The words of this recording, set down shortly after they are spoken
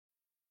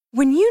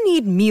When you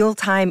need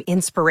mealtime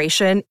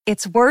inspiration,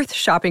 it's worth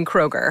shopping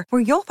Kroger,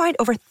 where you'll find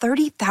over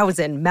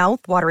 30,000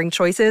 mouth-watering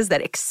choices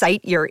that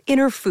excite your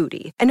inner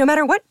foodie. And no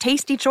matter what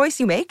tasty choice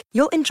you make,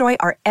 you'll enjoy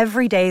our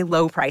everyday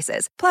low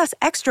prices, plus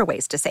extra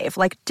ways to save,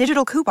 like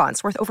digital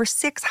coupons worth over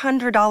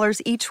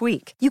 $600 each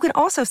week. You can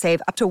also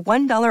save up to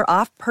 $1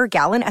 off per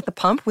gallon at the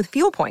pump with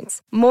fuel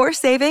points. More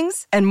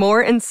savings and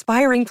more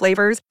inspiring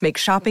flavors make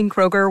shopping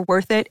Kroger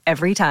worth it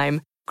every time.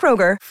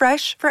 Kroger,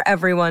 fresh for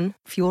everyone.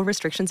 Fuel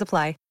restrictions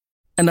apply.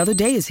 Another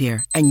day is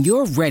here, and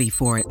you're ready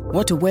for it.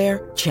 What to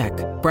wear? Check.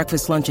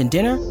 Breakfast, lunch, and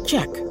dinner?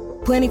 Check.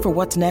 Planning for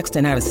what's next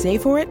and how to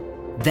save for it?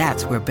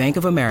 That's where Bank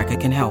of America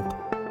can help.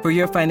 For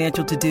your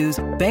financial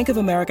to-dos, Bank of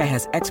America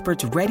has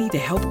experts ready to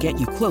help get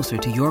you closer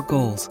to your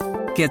goals.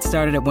 Get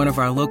started at one of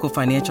our local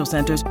financial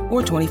centers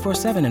or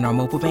 24/7 in our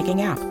mobile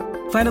banking app.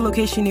 Find a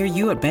location near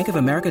you at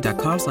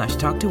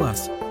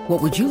bankofamerica.com/talktous.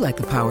 What would you like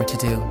the power to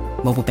do?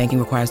 Mobile banking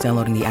requires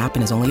downloading the app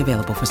and is only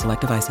available for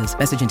select devices.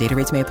 Message and data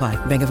rates may apply.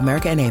 Bank of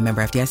America N.A.,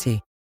 member FDIC.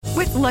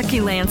 With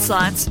Lucky Land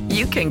Slots,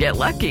 you can get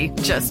lucky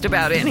just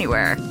about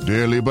anywhere.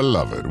 Dearly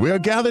beloved, we are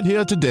gathered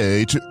here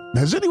today to...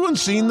 Has anyone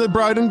seen the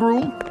bride and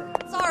groom?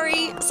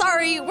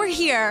 Sorry, we're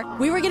here.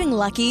 We were getting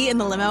lucky in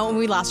the limo and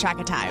we lost track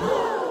of time.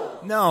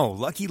 No,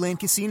 Lucky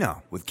Land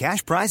Casino, with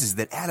cash prizes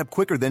that add up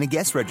quicker than a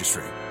guest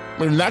registry.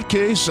 In that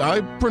case,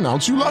 I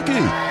pronounce you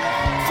lucky.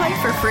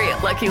 Play for free at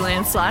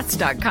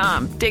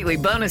LuckyLandSlots.com. Daily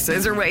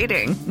bonuses are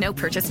waiting. No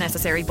purchase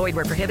necessary. Void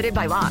where prohibited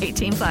by law.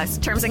 18+.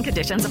 Terms and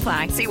conditions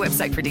apply. See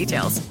website for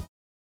details.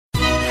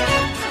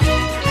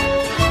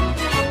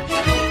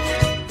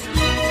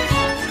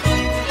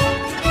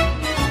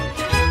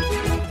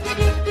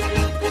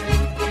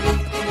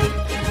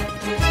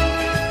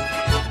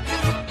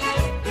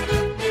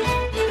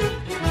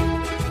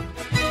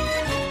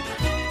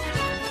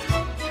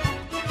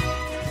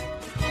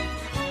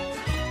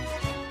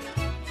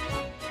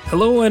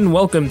 Hello and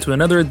welcome to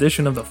another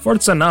edition of the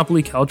Forza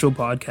Napoli Calcio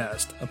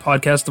podcast, a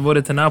podcast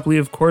devoted to Napoli,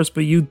 of course,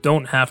 but you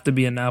don't have to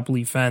be a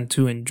Napoli fan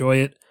to enjoy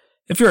it.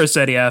 If you're a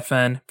Serie A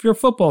fan, if you're a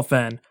football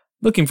fan,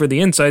 looking for the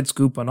inside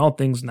scoop on all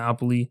things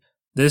Napoli,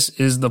 this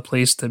is the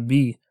place to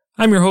be.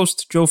 I'm your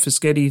host, Joe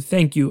Fischetti.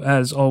 Thank you,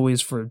 as always,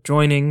 for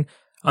joining.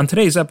 On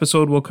today's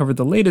episode, we'll cover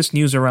the latest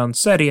news around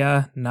Serie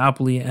A,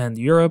 Napoli, and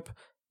Europe.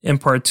 In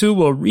part 2,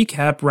 we'll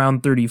recap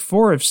round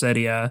 34 of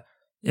Serie A.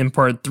 In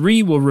part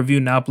 3, we'll review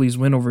Napoli's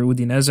win over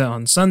Udinese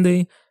on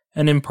Sunday,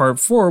 and in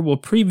part 4, we'll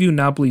preview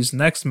Napoli's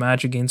next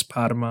match against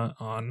Parma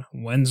on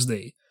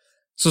Wednesday.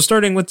 So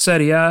starting with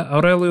Serie A,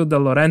 Aurelio De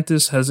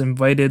Laurentiis has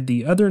invited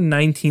the other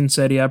 19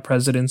 Serie A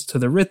presidents to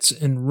the Ritz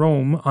in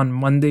Rome on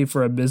Monday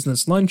for a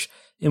business lunch,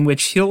 in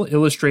which he'll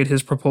illustrate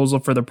his proposal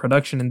for the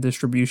production and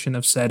distribution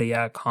of Serie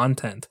A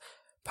content.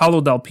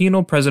 Paolo Dal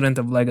Pino, president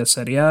of Lega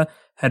Serie A,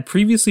 had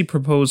previously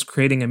proposed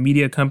creating a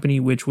media company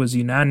which was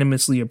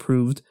unanimously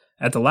approved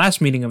at the last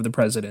meeting of the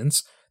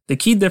presidents. The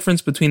key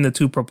difference between the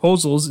two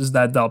proposals is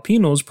that Dal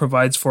Pino's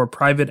provides for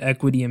private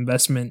equity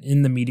investment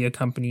in the media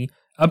company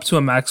up to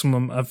a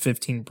maximum of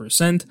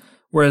 15%,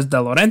 whereas De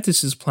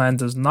Laurentiis' plan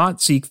does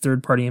not seek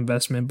third-party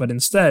investment but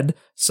instead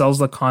sells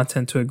the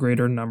content to a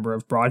greater number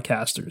of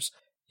broadcasters.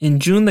 In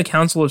June, the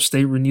Council of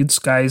State renewed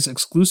Sky's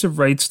exclusive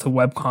rights to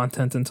web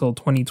content until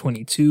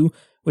 2022,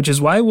 which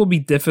is why it will be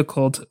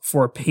difficult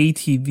for pay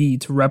TV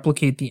to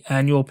replicate the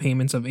annual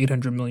payments of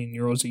 800 million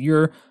euros a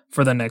year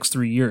for the next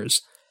 3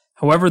 years.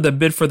 However, the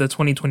bid for the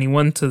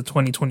 2021 to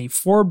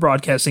 2024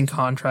 broadcasting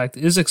contract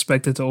is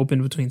expected to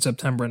open between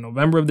September and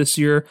November of this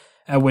year,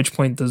 at which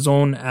point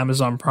DAZN,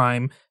 Amazon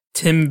Prime,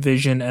 Tim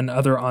Vision, and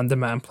other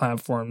on-demand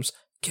platforms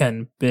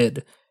can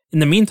bid. In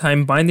the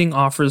meantime, binding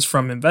offers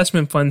from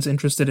investment funds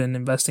interested in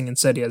investing in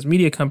Serie A's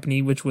media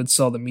company, which would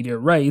sell the media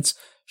rights,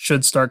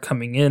 should start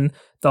coming in.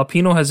 Dal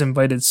Pino has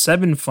invited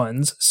 7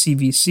 funds: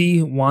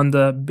 CVC,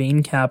 Wanda,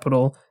 Bain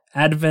Capital,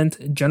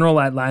 Advent, General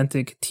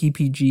Atlantic,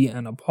 TPG,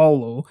 and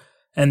Apollo,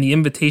 and the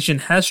invitation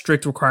has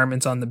strict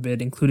requirements on the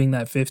bid, including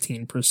that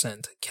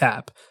 15%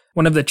 cap.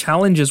 One of the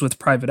challenges with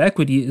private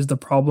equity is the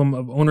problem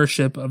of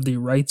ownership of the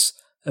rights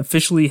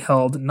officially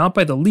held not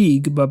by the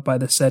league, but by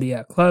the Serie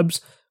A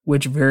clubs,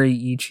 which vary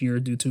each year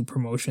due to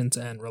promotions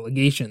and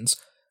relegations.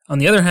 On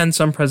the other hand,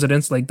 some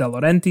presidents like De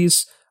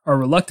Laurentiis are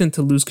reluctant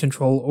to lose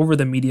control over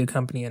the media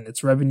company and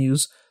its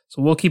revenues,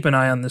 so we'll keep an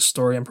eye on this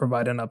story and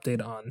provide an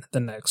update on the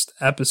next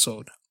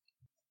episode.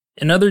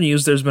 In other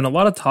news, there's been a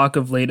lot of talk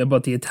of late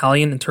about the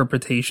Italian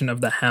interpretation of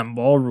the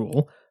handball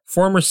rule.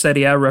 Former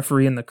Serie A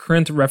referee and the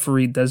current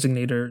referee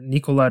designator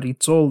Nicola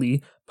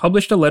Rizzoli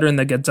published a letter in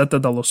the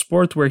Gazzetta dello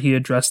Sport where he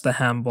addressed the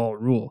handball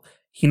rule.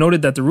 He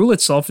noted that the rule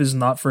itself is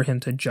not for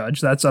him to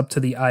judge, that's up to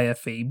the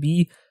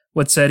IFAB.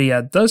 What Serie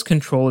A does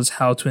control is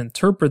how to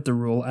interpret the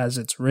rule as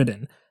it's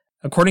written.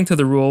 According to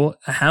the rule,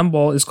 a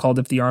handball is called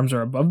if the arms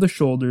are above the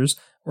shoulders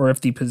or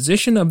if the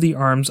position of the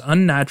arms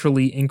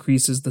unnaturally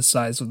increases the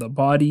size of the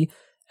body,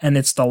 and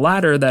it's the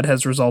latter that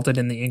has resulted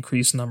in the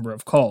increased number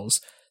of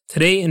calls.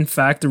 Today, in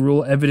fact, the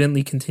rule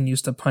evidently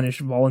continues to punish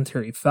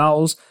voluntary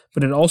fouls,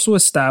 but it also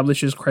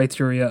establishes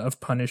criteria of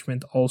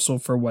punishment also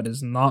for what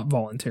is not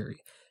voluntary.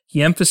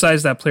 He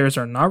emphasized that players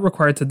are not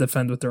required to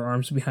defend with their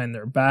arms behind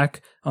their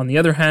back. On the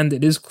other hand,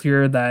 it is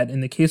clear that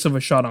in the case of a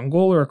shot on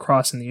goal or a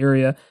cross in the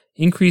area,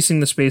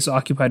 increasing the space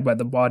occupied by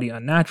the body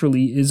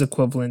unnaturally is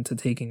equivalent to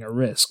taking a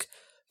risk.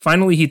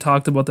 Finally, he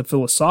talked about the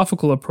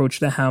philosophical approach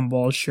to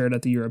handballs shared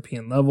at the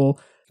European level.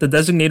 The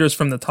designators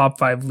from the top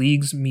 5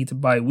 leagues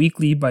meet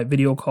bi-weekly by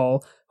video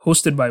call,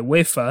 hosted by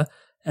UEFA,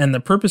 and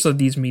the purpose of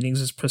these meetings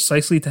is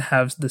precisely to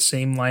have the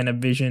same line of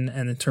vision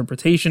and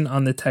interpretation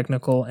on the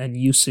technical and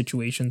use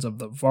situations of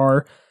the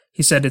VAR.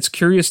 He said it's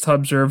curious to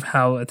observe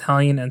how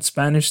Italian and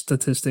Spanish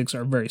statistics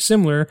are very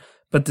similar,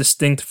 but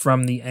distinct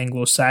from the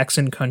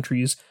Anglo-Saxon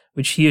countries,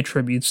 which he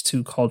attributes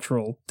to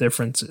cultural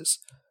differences.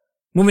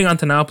 Moving on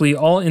to Napoli,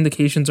 all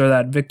indications are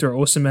that Victor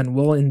Osimhen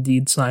will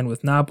indeed sign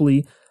with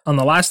Napoli. On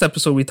the last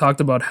episode, we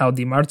talked about how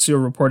Di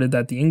Marzio reported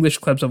that the English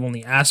clubs have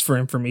only asked for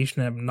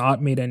information and have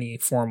not made any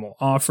formal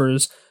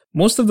offers.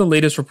 Most of the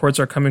latest reports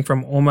are coming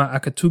from Oma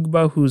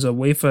Akatugba, who's a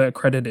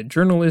UEFA-accredited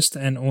journalist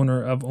and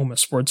owner of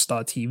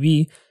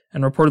omasports.tv,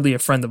 and reportedly a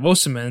friend of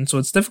Osimhen, so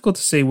it's difficult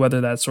to say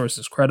whether that source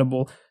is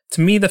credible.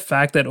 To me, the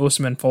fact that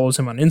Osimhen follows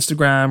him on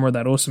Instagram or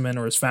that Osimhen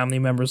or his family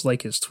members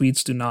like his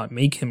tweets do not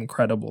make him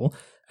credible.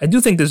 I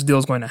do think this deal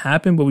is going to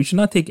happen, but we should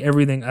not take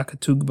everything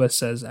Akatugba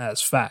says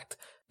as fact.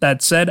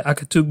 That said,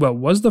 Akatugba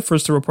was the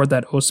first to report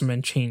that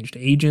Osimhen changed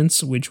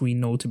agents, which we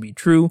know to be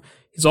true.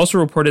 He's also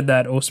reported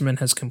that Osimhen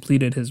has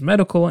completed his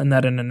medical and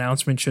that an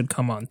announcement should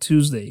come on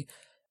Tuesday.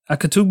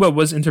 Akatugba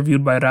was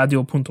interviewed by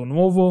Radio Punto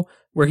Nuovo,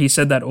 where he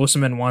said that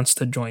Osimhen wants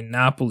to join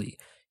Napoli.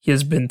 He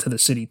has been to the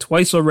city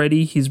twice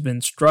already. He's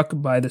been struck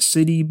by the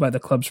city, by the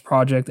club's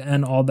project,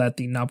 and all that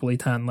the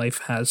Napolitan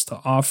life has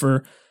to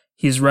offer.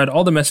 He's read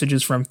all the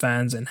messages from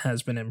fans and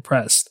has been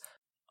impressed.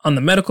 On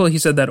the medical, he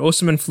said that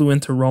Osimhen flew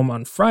into Rome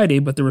on Friday,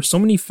 but there were so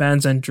many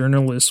fans and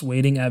journalists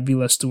waiting at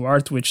Villa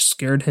Stuart, which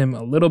scared him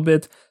a little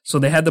bit, so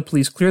they had the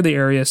police clear the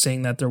area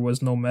saying that there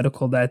was no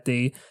medical that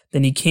day.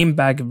 Then he came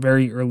back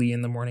very early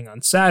in the morning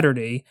on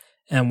Saturday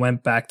and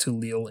went back to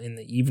Lille in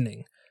the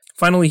evening.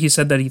 Finally, he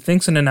said that he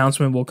thinks an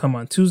announcement will come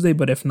on Tuesday,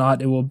 but if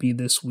not, it will be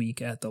this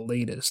week at the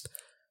latest.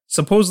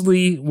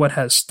 Supposedly, what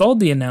has stalled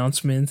the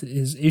announcement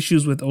is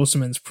issues with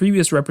Osimhen's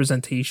previous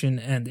representation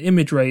and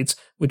image rights,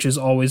 which is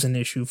always an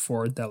issue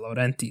for De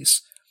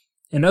Laurentiis.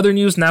 In other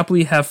news,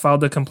 Napoli have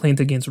filed a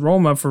complaint against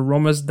Roma for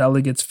Roma's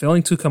delegates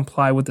failing to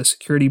comply with the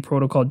security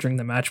protocol during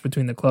the match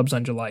between the clubs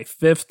on July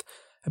 5th.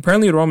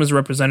 Apparently, Roma's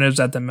representatives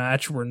at the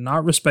match were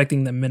not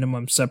respecting the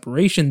minimum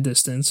separation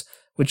distance,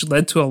 which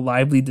led to a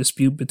lively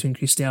dispute between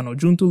Cristiano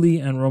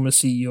Giuntoli and Roma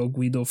CEO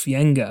Guido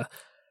Fienga.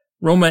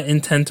 Roma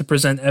intend to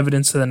present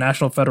evidence to the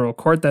National Federal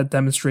Court that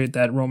demonstrate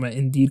that Roma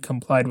indeed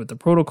complied with the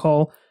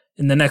protocol.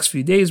 In the next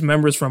few days,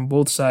 members from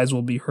both sides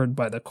will be heard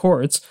by the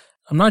courts.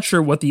 I'm not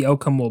sure what the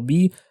outcome will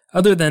be,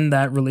 other than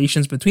that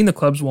relations between the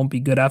clubs won't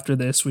be good after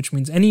this, which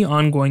means any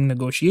ongoing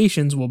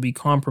negotiations will be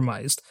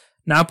compromised.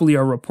 Napoli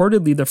are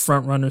reportedly the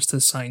frontrunners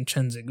to sign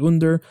Cengiz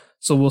Ünder,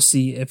 so we'll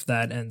see if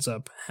that ends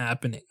up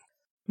happening.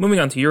 Moving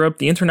on to Europe,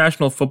 the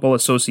International Football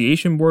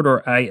Association Board,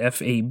 or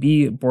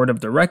IFAB, Board of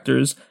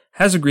Directors,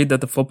 has agreed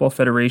that the football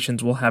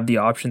federations will have the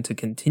option to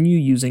continue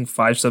using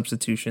 5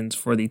 substitutions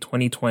for the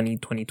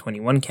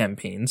 2020-2021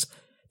 campaigns.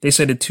 They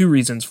cited 2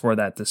 reasons for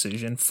that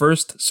decision.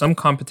 First, some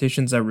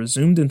competitions that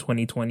resumed in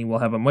 2020 will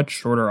have a much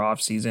shorter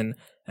off-season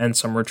and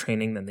summer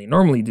training than they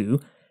normally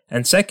do.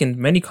 And second,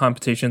 many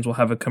competitions will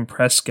have a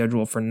compressed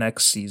schedule for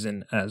next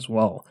season as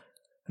well.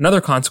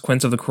 Another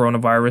consequence of the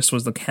coronavirus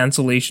was the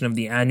cancellation of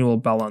the annual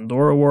Ballon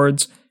d'Or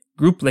Awards.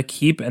 Groupe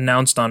L'Equipe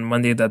announced on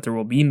Monday that there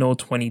will be no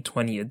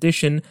 2020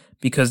 edition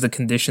because the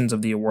conditions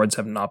of the awards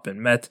have not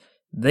been met.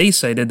 They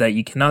cited that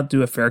you cannot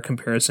do a fair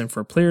comparison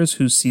for players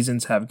whose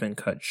seasons have been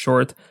cut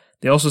short.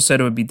 They also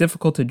said it would be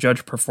difficult to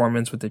judge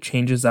performance with the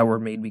changes that were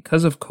made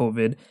because of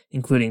COVID,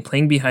 including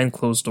playing behind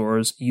closed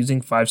doors,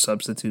 using 5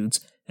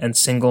 substitutes, and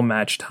single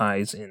match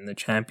ties in the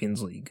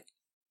Champions League.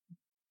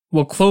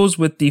 We'll close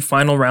with the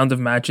final round of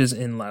matches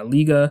in La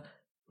Liga.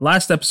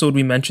 Last episode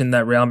we mentioned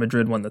that Real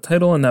Madrid won the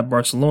title and that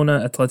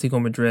Barcelona,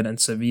 Atletico Madrid, and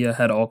Sevilla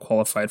had all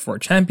qualified for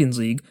Champions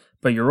League,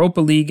 but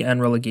Europa League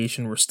and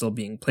relegation were still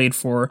being played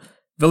for.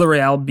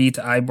 Villarreal beat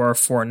Eibar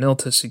 4-0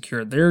 to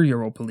secure their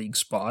Europa League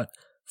spot.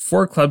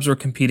 4 clubs were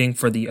competing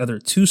for the other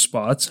 2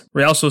 spots.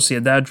 Real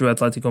Sociedad drew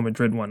Atletico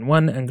Madrid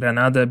 1-1 and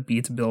Granada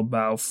beat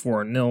Bilbao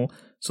 4-0,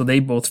 so they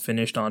both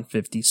finished on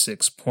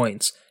 56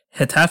 points.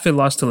 Getafe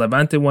lost to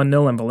Levante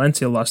 1-0 and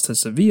Valencia lost to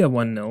Sevilla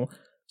 1-0,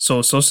 so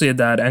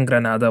Sociedad and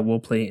Granada will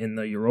play in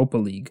the Europa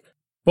League.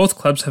 Both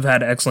clubs have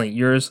had excellent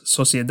years.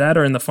 Sociedad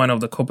are in the final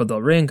of the Copa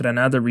del Rey and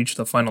Granada reached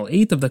the final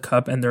 8 of the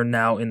Cup and they're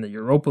now in the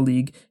Europa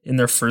League in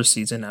their first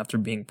season after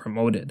being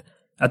promoted.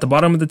 At the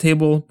bottom of the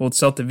table, both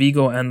Celta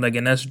Vigo and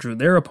Leganés drew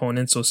their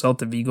opponents, so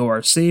Celta Vigo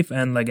are safe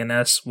and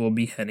Leganés will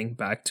be heading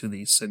back to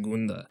the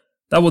Segunda.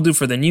 That will do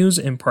for the news.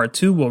 In part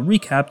 2, we'll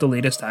recap the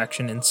latest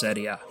action in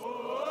Serie A.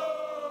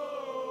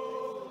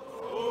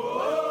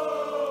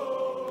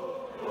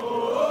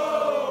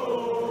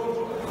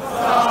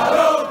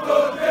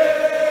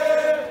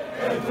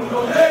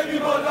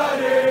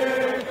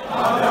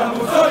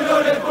 Abbiamo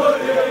sogno nel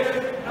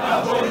cuore,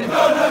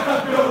 Napolitana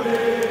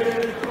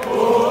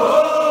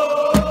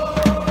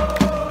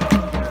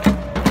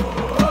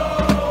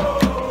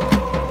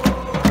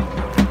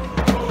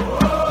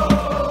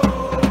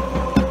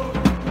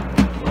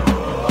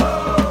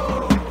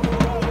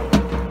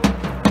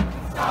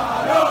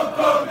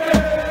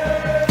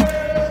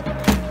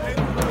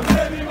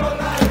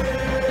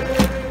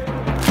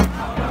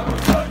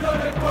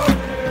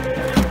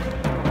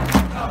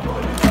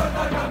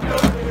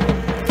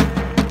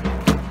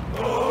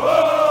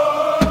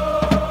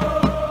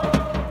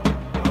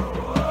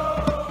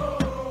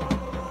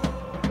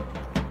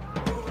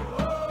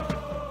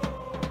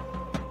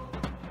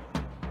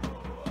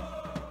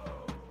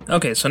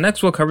Okay, so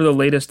next we'll cover the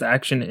latest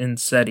action in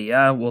Serie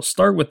A. We'll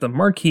start with the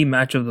marquee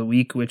match of the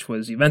week, which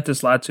was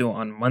Juventus-Lazio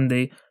on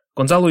Monday.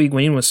 Gonzalo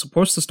Higuain was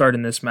supposed to start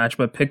in this match,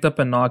 but picked up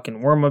a knock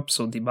in warm-up,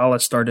 so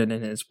Dybala started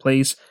in his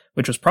place,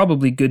 which was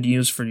probably good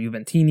news for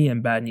Juventini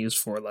and bad news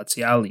for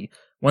Laziali.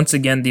 Once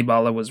again,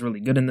 Dybala was really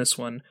good in this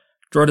one.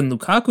 Jordan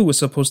Lukaku was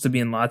supposed to be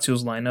in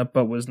Lazio's lineup,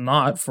 but was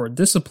not for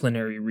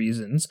disciplinary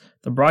reasons.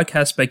 The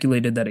broadcast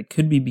speculated that it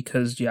could be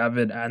because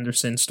Javid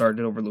Anderson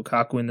started over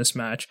Lukaku in this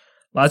match.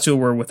 Lazio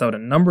were without a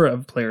number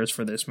of players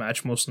for this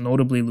match, most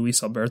notably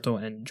Luis Alberto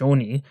and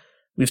Joni.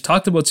 We've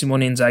talked about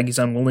Simone Inzaghi's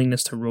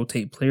unwillingness to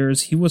rotate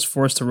players. He was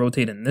forced to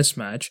rotate in this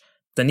match.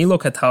 Danilo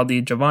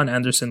Cataldi, Javan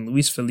Anderson,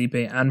 Luis Felipe,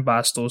 and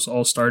Bastos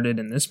all started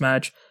in this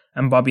match,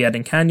 and Bobby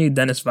Adinkanye,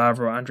 Dennis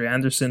Vavro, Andre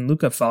Anderson,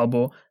 Luca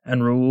Falbo,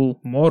 and Raul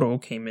Moro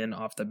came in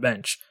off the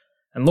bench.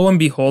 And lo and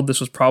behold,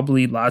 this was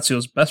probably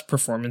Lazio's best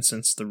performance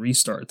since the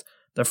restart.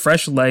 The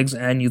fresh legs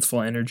and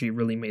youthful energy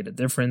really made a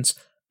difference,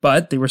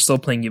 but they were still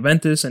playing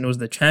Juventus, and it was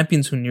the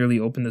champions who nearly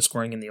opened the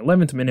scoring in the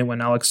 11th minute when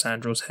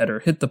Alexandro's header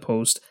hit the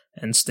post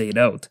and stayed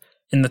out.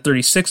 In the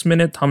 36th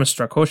minute, Thomas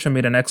Strakosha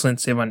made an excellent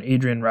save on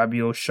Adrien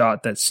Rabiot's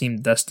shot that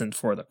seemed destined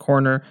for the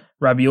corner.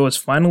 Rabiot is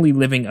finally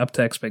living up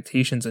to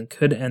expectations and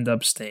could end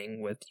up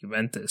staying with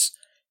Juventus.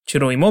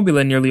 Ciro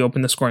Immobile nearly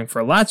opened the scoring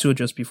for Lazio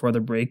just before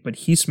the break, but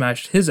he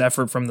smashed his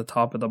effort from the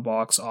top of the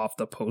box off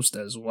the post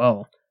as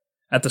well.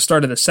 At the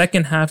start of the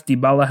second half,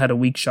 Dybala had a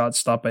weak shot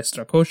stopped by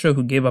Strakosha,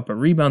 who gave up a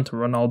rebound to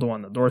Ronaldo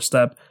on the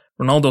doorstep.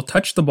 Ronaldo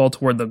touched the ball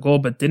toward the goal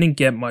but didn't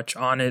get much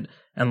on it,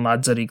 and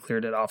Lazzari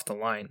cleared it off the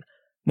line.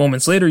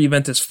 Moments later,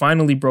 Juventus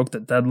finally broke the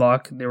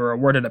deadlock. They were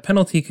awarded a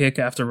penalty kick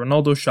after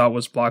Ronaldo's shot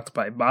was blocked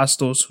by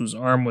Bastos, whose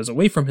arm was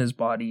away from his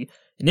body.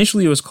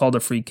 Initially, it was called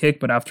a free kick,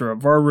 but after a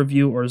VAR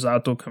review,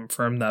 Orzato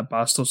confirmed that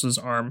Bastos'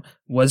 arm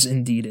was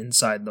indeed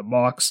inside the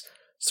box.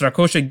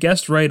 Strakosha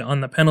guessed right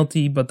on the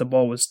penalty, but the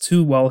ball was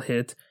too well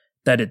hit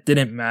that it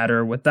didn't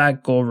matter. With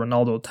that goal,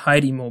 Ronaldo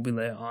tied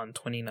Immobile on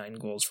 29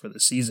 goals for the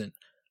season.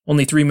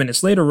 Only 3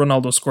 minutes later,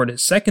 Ronaldo scored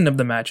his second of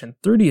the match and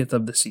 30th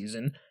of the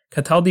season.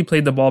 Cataldi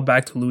played the ball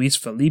back to Luis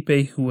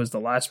Felipe, who was the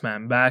last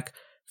man back.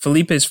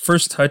 Felipe's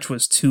first touch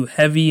was too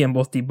heavy, and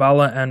both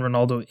Dybala and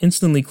Ronaldo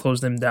instantly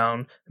closed him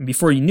down, and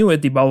before you knew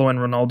it, Dybala and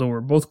Ronaldo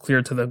were both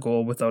clear to the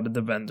goal without a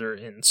defender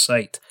in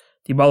sight.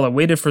 Dybala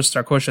waited for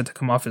Strakosha to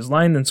come off his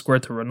line, then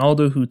squared to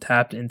Ronaldo, who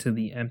tapped into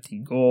the empty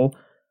goal.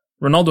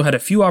 Ronaldo had a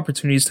few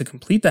opportunities to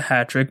complete the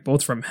hat-trick,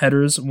 both from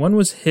headers. One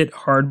was hit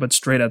hard but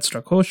straight at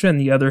Strakosha, and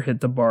the other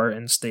hit the bar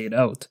and stayed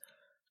out.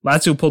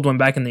 Lazio pulled one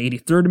back in the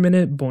 83rd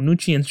minute.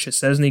 Bonucci and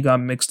Szczesny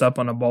got mixed up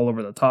on a ball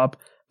over the top.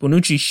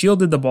 Bonucci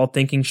shielded the ball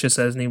thinking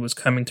Szczesny was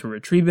coming to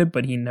retrieve it,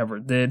 but he never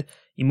did.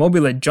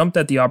 Immobile jumped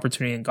at the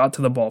opportunity and got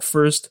to the ball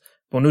first.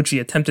 Bonucci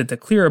attempted to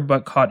clear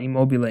but caught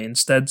Immobile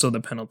instead, so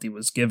the penalty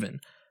was given.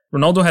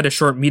 Ronaldo had a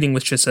short meeting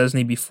with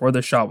Szczesny before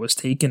the shot was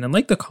taken, and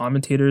like the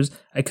commentators,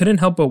 I couldn't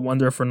help but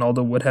wonder if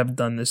Ronaldo would have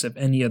done this if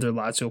any other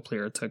Lazio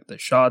player took the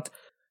shot.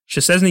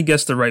 Szczesny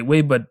guessed the right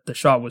way, but the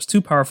shot was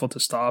too powerful to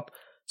stop.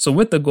 So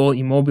with the goal,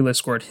 Immobile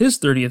scored his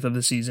 30th of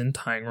the season,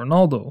 tying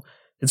Ronaldo.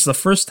 It's the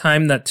first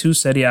time that two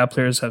Serie A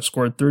players have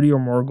scored 30 or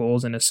more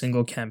goals in a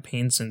single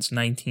campaign since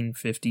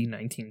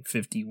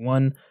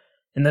 1950-1951.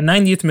 In the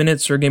 90th minute,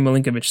 Sergej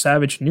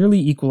Milinkovic-Savic nearly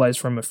equalized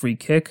from a free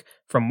kick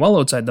from well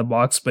outside the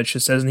box, but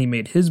Szczesny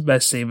made his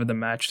best save of the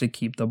match to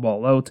keep the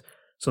ball out.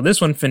 So this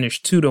one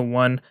finished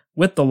 2-1.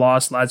 With the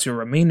loss, Lazio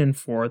remained in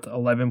fourth,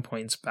 11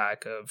 points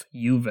back of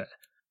Juve.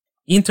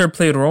 Inter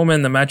played Roma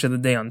in the match of the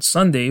day on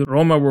Sunday.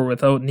 Roma were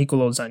without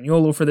Nicolo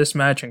Zaniolo for this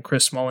match, and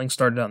Chris Smalling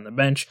started on the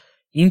bench.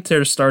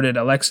 Inter started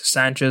Alexis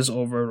Sanchez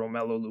over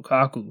Romelu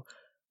Lukaku.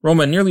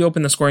 Roma nearly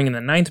opened the scoring in the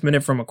 9th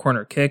minute from a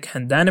corner kick.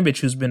 Handanovic,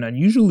 who's been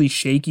unusually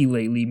shaky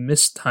lately,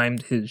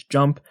 mistimed his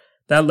jump.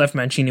 That left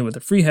Mancini with a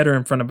free header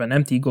in front of an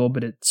empty goal,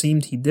 but it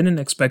seemed he didn't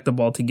expect the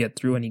ball to get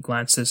through and he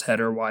glanced his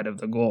header wide of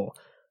the goal.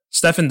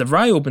 Stefan de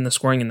Vrij opened the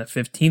scoring in the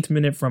 15th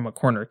minute from a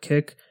corner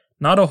kick.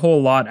 Not a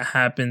whole lot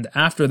happened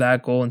after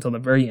that goal until the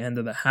very end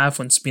of the half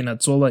when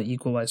Spinazzola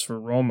equalized for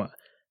Roma.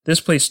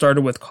 This play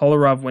started with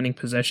Kolarov winning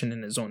possession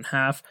in his own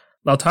half.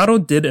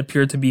 Lautaro did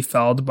appear to be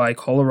fouled by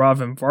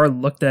Kolarov and VAR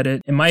looked at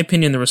it. In my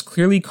opinion, there was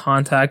clearly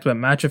contact, but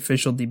match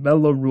official Di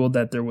Bello ruled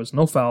that there was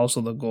no foul,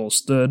 so the goal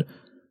stood.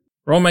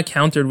 Roma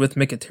countered with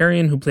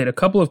Mkhitaryan, who played a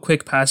couple of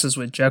quick passes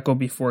with Dzeko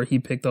before he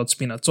picked out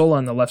Spinazzola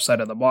on the left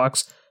side of the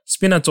box.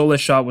 Spinazzola's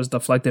shot was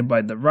deflected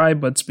by De Vrij,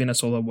 but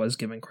Spinazzola was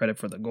given credit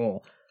for the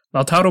goal.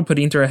 Lautaro put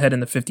Inter ahead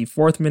in the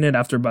 54th minute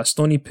after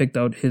Bastoni picked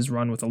out his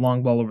run with a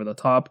long ball over the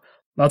top.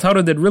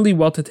 Lautaro did really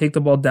well to take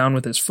the ball down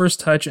with his first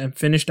touch and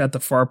finished at the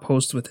far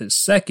post with his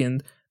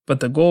second,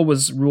 but the goal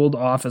was ruled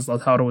off as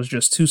Lautaro was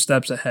just 2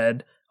 steps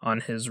ahead on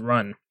his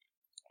run.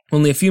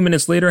 Only a few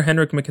minutes later,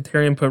 Henrik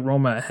Mkhitaryan put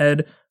Roma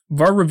ahead.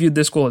 VAR reviewed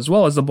this goal as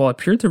well as the ball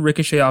appeared to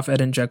ricochet off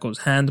Edin Dzeko's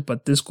hand,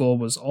 but this goal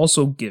was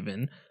also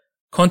given.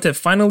 Conte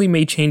finally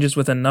made changes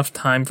with enough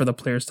time for the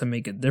players to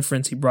make a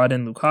difference. He brought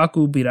in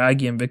Lukaku,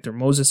 Biraghi, and Victor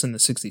Moses in the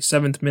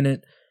 67th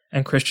minute,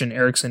 and Christian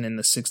Eriksen in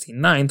the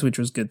 69th, which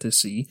was good to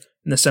see.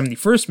 In the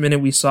 71st minute,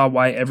 we saw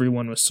why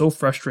everyone was so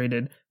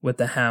frustrated with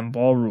the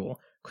handball rule.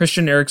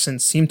 Christian Eriksen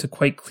seemed to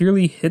quite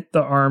clearly hit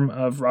the arm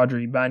of Roger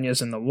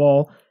Ibanez in the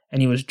wall,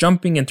 and he was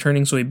jumping and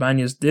turning, so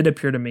Ibanez did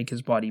appear to make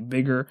his body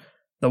bigger.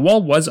 The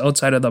wall was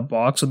outside of the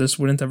box, so this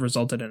wouldn't have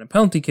resulted in a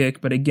penalty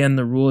kick, but again,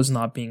 the rule is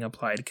not being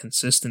applied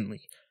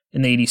consistently.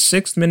 In the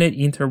 86th minute,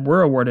 Inter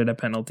were awarded a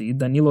penalty.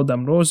 Danilo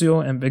D'Ambrosio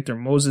and Victor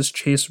Moses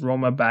chased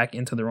Roma back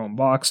into their own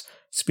box.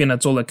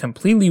 Spinazzola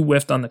completely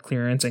whiffed on the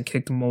clearance and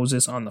kicked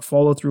Moses on the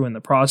follow-through in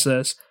the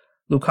process.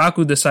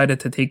 Lukaku decided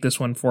to take this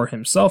one for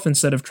himself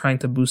instead of trying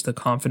to boost the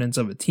confidence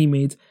of a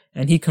teammate,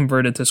 and he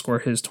converted to score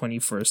his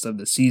 21st of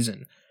the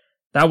season.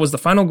 That was the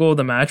final goal of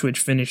the match, which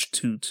finished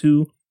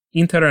 2-2.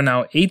 Inter are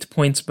now 8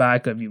 points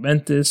back of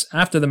Juventus.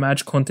 After the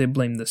match, Conte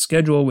blamed the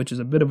schedule, which is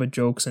a bit of a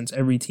joke since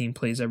every team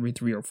plays every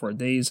 3 or 4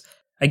 days.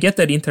 I get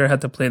that Inter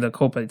had to play the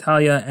Coppa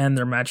Italia and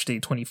their matchday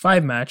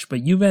 25 match,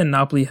 but Juve and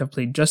Napoli have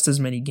played just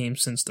as many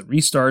games since the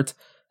restart,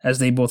 as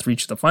they both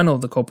reached the final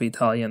of the Coppa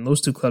Italia, and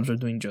those two clubs are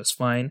doing just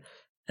fine.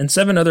 And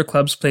 7 other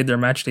clubs played their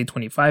matchday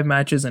 25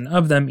 matches, and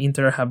of them,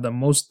 Inter have the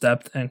most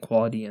depth and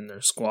quality in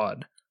their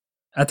squad.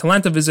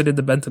 Atalanta visited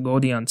the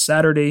Bentegodi on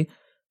Saturday.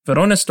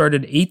 Verona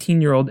started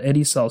 18-year-old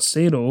Eddie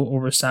Salcedo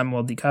over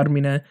Samuel Di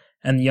Carmine,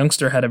 and the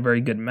youngster had a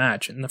very good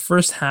match. In the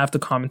first half, the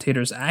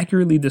commentators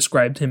accurately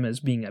described him as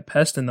being a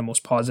pest in the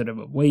most positive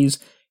of ways.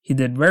 He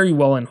did very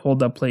well in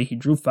hold-up play, he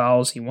drew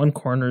fouls, he won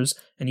corners,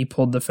 and he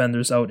pulled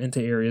defenders out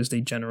into areas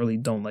they generally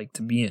don't like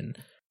to be in.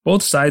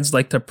 Both sides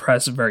like to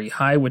press very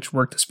high, which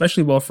worked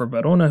especially well for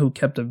Verona, who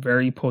kept a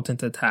very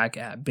potent attack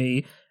at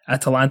bay.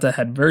 Atalanta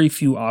had very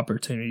few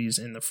opportunities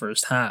in the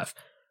first half.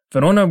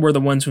 Verona were the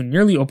ones who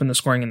nearly opened the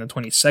scoring in the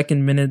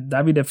 22nd minute.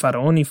 Davide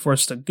Faraoni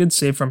forced a good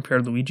save from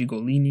Pierluigi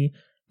Golini.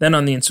 Then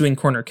on the ensuing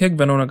corner kick,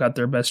 Verona got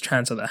their best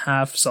chance of the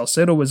half.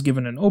 Salcedo was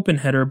given an open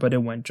header, but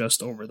it went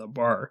just over the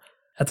bar.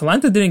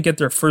 Atalanta didn't get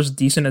their first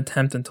decent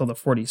attempt until the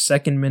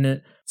 42nd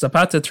minute.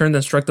 Zapata turned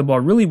and struck the ball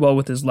really well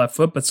with his left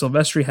foot, but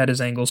Silvestri had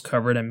his angles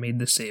covered and made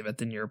the save at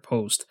the near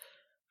post.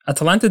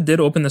 Atalanta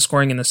did open the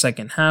scoring in the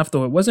second half,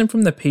 though it wasn't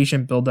from the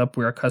patient build-up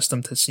we're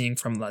accustomed to seeing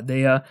from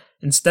Ladea.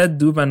 Instead,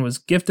 Duvan was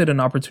gifted an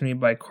opportunity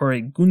by Corey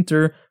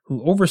Gunter,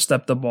 who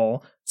overstepped the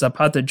ball.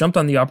 Zapata jumped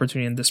on the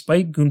opportunity, and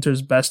despite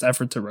Gunter's best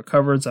effort to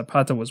recover,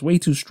 Zapata was way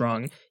too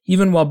strong.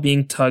 Even while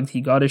being tugged,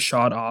 he got his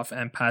shot off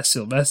and passed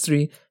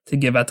Silvestri to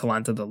give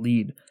Atalanta the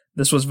lead.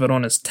 This was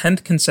Verona's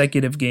 10th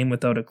consecutive game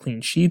without a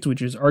clean sheet,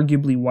 which is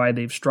arguably why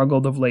they've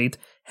struggled of late.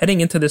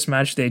 Heading into this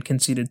match, they had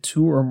conceded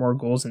 2 or more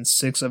goals in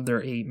 6 of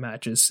their 8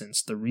 matches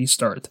since the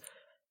restart.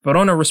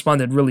 Verona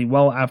responded really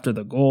well after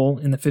the goal.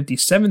 In the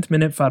 57th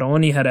minute,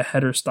 Faraoni had a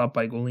header stopped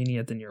by Golini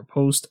at the near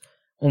post.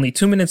 Only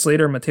 2 minutes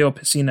later, Matteo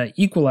Pessina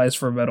equalized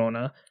for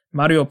Verona.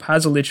 Mario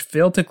Pasalic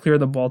failed to clear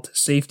the ball to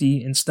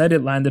safety. Instead,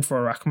 it landed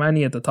for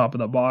Rahmani at the top of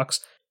the box.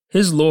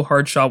 His low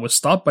hard shot was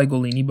stopped by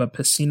Golini, but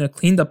Pessina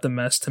cleaned up the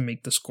mess to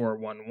make the score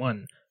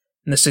 1-1.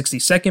 In the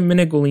 62nd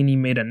minute, Golini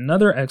made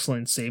another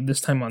excellent save, this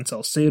time on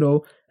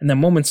Salcedo, and then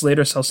moments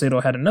later,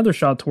 Salcedo had another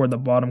shot toward the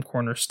bottom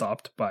corner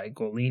stopped by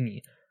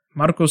Golini.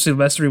 Marco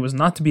Silvestri was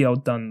not to be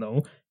outdone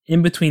though.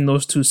 In between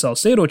those two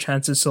Salcedo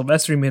chances,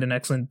 Silvestri made an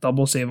excellent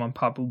double save on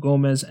Papu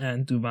Gomez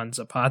and Duvan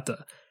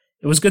Zapata.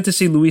 It was good to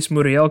see Luis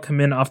Muriel come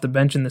in off the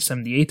bench in the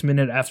 78th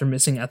minute after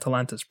missing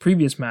Atalanta's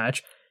previous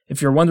match.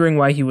 If you're wondering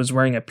why he was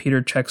wearing a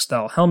Peter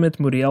Cech-style helmet,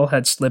 Muriel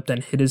had slipped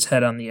and hit his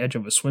head on the edge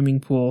of a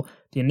swimming pool.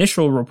 The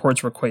initial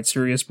reports were quite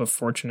serious, but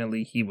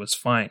fortunately he was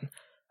fine.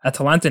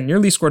 Atalanta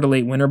nearly scored a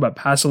late winner, but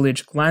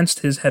Pasalic glanced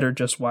his header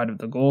just wide of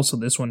the goal, so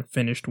this one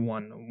finished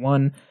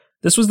 1-1.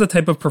 This was the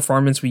type of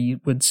performance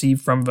we would see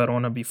from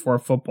Verona before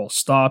football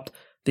stopped.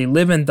 They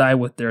live and die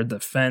with their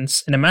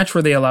defense. In a match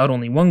where they allowed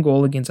only 1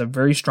 goal against a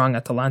very strong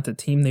Atalanta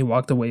team, they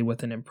walked away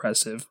with an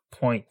impressive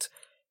point.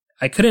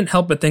 I couldn't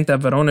help but think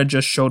that Verona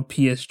just showed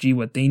PSG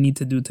what they need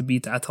to do to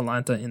beat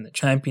Atalanta in the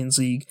Champions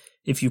League.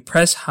 If you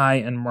press high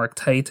and mark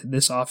tight,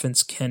 this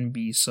offense can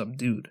be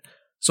subdued.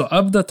 So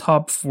of the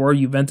top 4,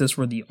 Juventus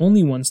were the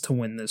only ones to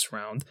win this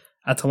round.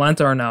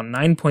 Atalanta are now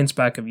 9 points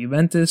back of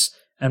Juventus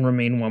and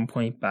remain 1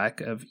 point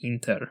back of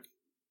Inter.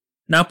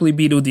 Napoli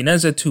beat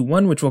Udinese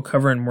 2-1, which we'll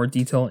cover in more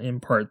detail in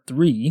part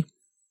 3.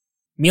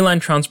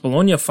 Milan trounced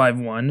Bologna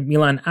 5-1.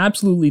 Milan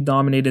absolutely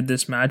dominated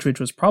this match, which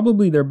was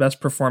probably their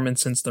best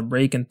performance since the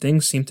break, and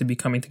things seem to be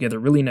coming together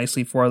really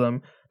nicely for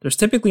them. There's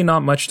typically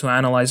not much to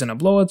analyze in a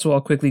blowout, so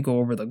I'll quickly go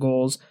over the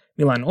goals.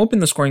 Milan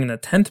opened the scoring in the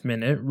 10th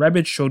minute.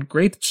 Rebic showed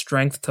great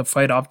strength to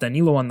fight off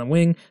Danilo on the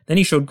wing, then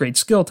he showed great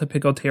skill to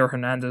pick out Theo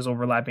Hernandez's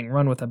overlapping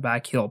run with a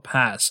backheel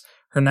pass.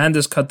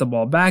 Hernandez cut the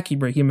ball back,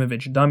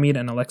 Ibrahimovic dummied,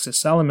 and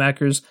Alexis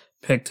Salamakers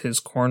picked his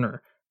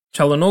corner.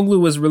 Çalhanoğlu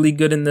was really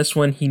good in this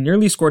one. He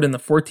nearly scored in the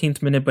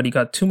 14th minute, but he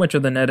got too much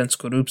of the net and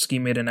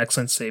Skorupski made an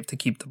excellent save to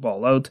keep the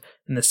ball out.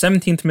 In the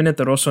 17th minute,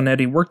 the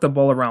Rossoneri worked the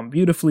ball around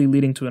beautifully,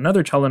 leading to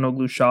another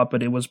Çalhanoğlu shot,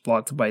 but it was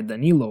blocked by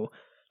Danilo.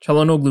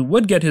 Çalhanoğlu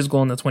would get his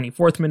goal in the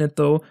 24th minute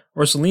though.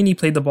 Orsolini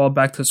played the ball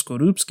back to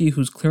Skorupski,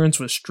 whose clearance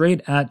was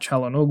straight at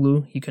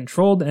Çalhanoğlu. He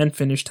controlled and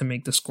finished to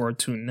make the score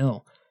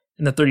 2-0.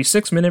 In the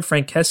 36th minute,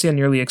 Frank Kessie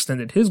nearly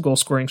extended his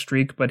goal-scoring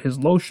streak, but his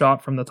low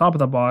shot from the top of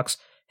the box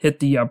hit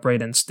the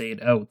upright and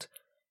stayed out.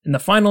 In the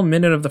final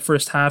minute of the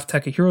first half,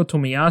 Takehiro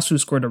Tomiyasu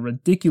scored a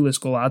ridiculous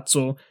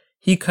golazzo.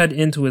 He cut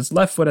into his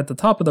left foot at the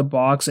top of the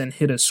box and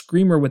hit a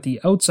screamer with the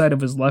outside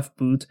of his left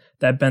boot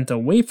that bent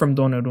away from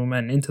Donnarumma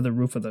and into the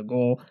roof of the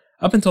goal.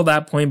 Up until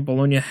that point,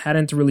 Bologna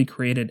hadn't really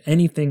created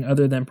anything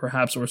other than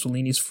perhaps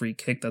Orsolini's free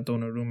kick that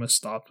Donnarumma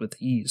stopped with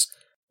ease.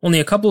 Only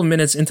a couple of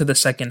minutes into the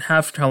second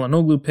half,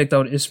 Çalhanoğlu picked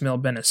out Ismail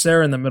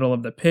Benacer in the middle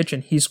of the pitch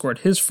and he scored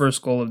his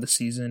first goal of the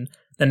season.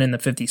 Then in the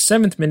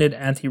 57th minute,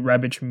 Ante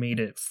Rebic made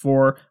it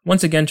 4.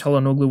 Once again,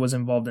 Çalhanoğlu was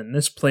involved in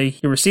this play.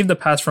 He received the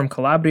pass from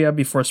Calabria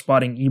before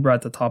spotting Ibra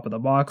at the top of the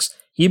box.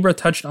 Ibra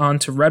touched on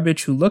to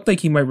Rebic, who looked like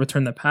he might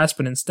return the pass,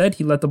 but instead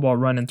he let the ball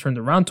run and turned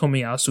around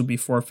Tomiyasu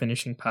before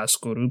finishing past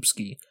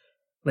Skorupski.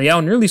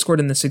 Leao nearly scored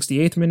in the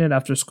 68th minute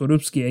after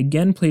Skorupski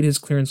again played his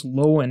clearance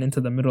low and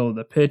into the middle of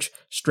the pitch,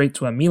 straight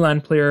to a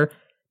Milan player.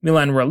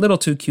 Milan were a little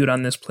too cute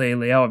on this play.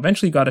 Leao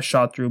eventually got a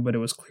shot through, but it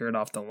was cleared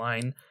off the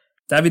line.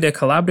 Davide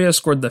Calabria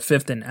scored the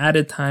 5th in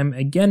added time.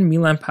 Again,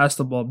 Milan passed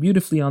the ball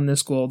beautifully on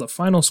this goal. The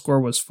final score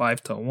was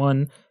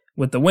 5-1.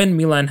 With the win,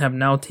 Milan have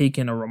now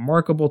taken a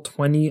remarkable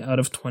 20 out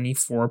of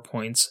 24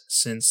 points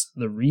since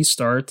the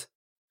restart.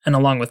 And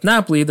along with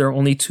Napoli, they're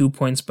only 2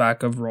 points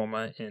back of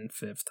Roma in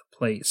 5th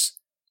place.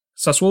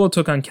 Sassuolo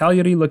took on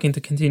Cagliari, looking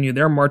to continue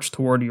their march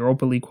toward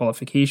Europa League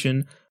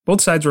qualification. Both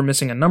sides were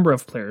missing a number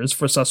of players.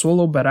 For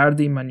Sassuolo,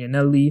 Berardi,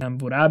 Magnanelli, and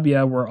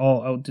Burabia were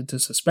all out due to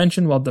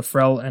suspension, while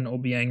Defrel and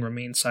Obiang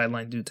remained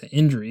sidelined due to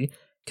injury.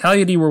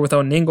 Cagliari were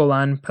without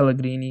Nengolan,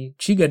 Pellegrini,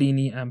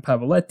 Cigarini, and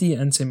Pavoletti,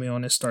 and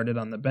Simeone started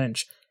on the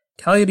bench.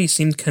 Cagliari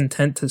seemed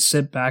content to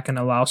sit back and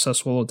allow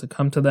Sassuolo to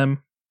come to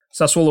them.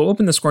 Sassuolo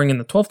opened the scoring in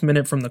the 12th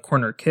minute from the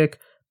corner kick.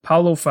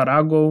 Paolo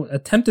Farago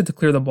attempted to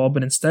clear the ball,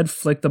 but instead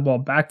flicked the ball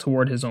back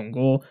toward his own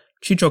goal.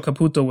 Ciccio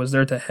Caputo was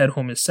there to head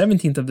home his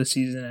 17th of the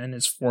season and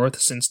his 4th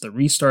since the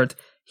restart.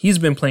 He's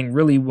been playing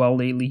really well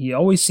lately. He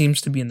always seems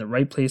to be in the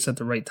right place at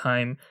the right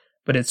time,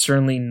 but it's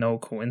certainly no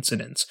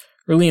coincidence.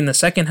 Early in the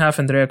second half,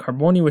 Andrea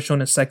Carboni was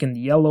shown a second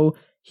yellow.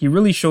 He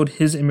really showed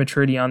his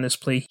immaturity on this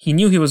play. He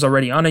knew he was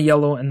already on a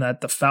yellow and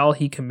that the foul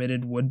he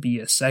committed would be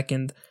a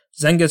second.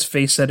 Zenga's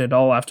face said it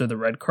all after the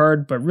red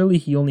card, but really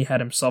he only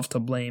had himself to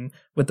blame.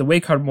 With the way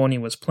Carboni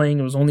was playing,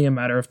 it was only a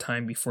matter of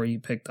time before he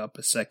picked up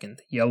a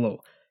second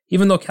yellow.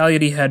 Even though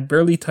Cagliari had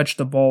barely touched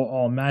the ball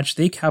all match,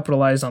 they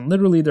capitalized on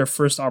literally their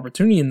first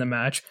opportunity in the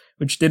match,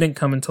 which didn't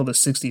come until the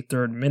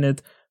 63rd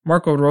minute.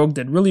 Marco Rogue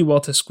did really well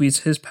to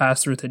squeeze his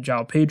pass through to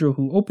João Pedro,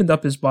 who opened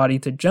up his body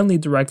to gently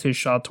direct his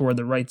shot toward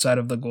the right side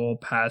of the goal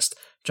past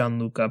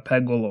Gianluca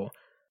Pegolo.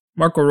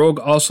 Marco Rogue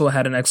also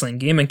had an excellent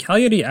game, and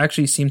Cagliari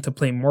actually seemed to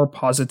play more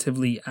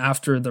positively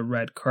after the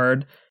red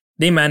card.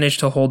 They managed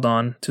to hold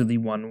on to the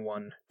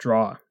 1-1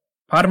 draw.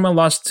 Parma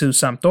lost to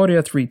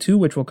Sampdoria 3-2,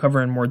 which we'll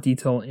cover in more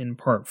detail in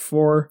part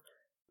 4.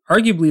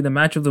 Arguably, the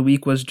match of the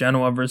week was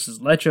Genoa versus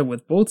Lecce,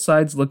 with both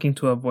sides looking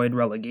to avoid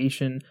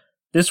relegation.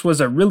 This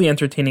was a really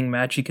entertaining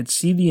match. You could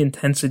see the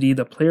intensity.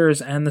 The players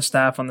and the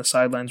staff on the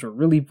sidelines were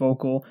really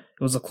vocal.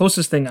 It was the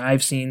closest thing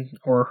I've seen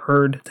or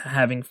heard to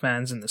having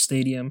fans in the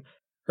stadium.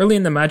 Early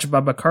in the match,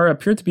 Babacar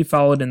appeared to be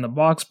fouled in the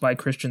box by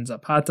Christian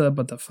Zapata,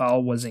 but the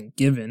foul wasn't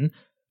given.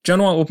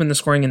 Genoa opened the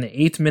scoring in the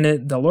 8th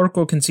minute.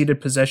 Dell'Orco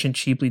conceded possession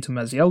cheaply to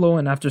Mazziello,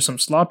 and after some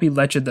sloppy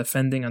Lecce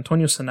defending,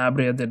 Antonio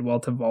Sanabria did well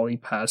to volley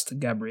past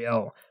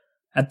Gabriel.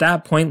 At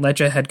that point,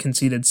 Lecce had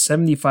conceded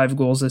 75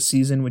 goals this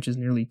season, which is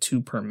nearly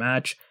 2 per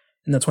match.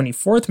 In the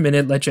 24th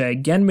minute, Lecce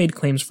again made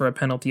claims for a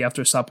penalty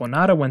after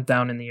Saponara went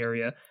down in the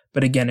area,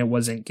 but again it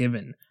wasn't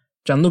given.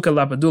 Gianluca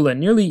Lapadula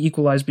nearly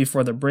equalized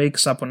before the break.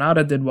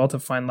 Saponara did well to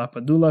find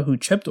Lapadula, who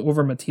chipped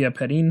over Mattia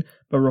Perin,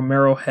 but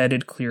Romero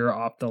headed clear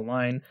off the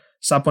line.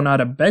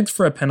 Saponara begged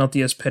for a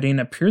penalty as Perin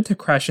appeared to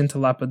crash into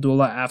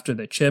Lapadula after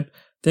the chip.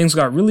 Things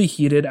got really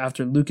heated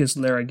after Lucas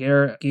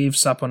Leraguer gave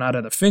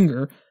Saponara the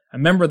finger. A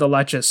member of the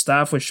Lecce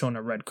staff was shown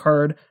a red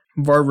card.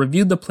 VAR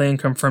reviewed the play and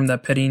confirmed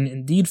that Perin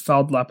indeed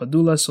fouled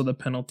Lapadula, so the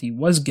penalty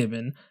was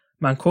given.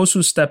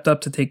 Mancosu stepped up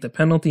to take the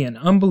penalty, and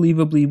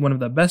unbelievably, one of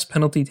the best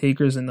penalty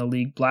takers in the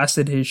league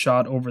blasted his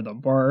shot over the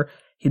bar.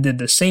 He did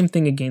the same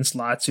thing against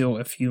Lazio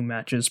a few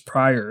matches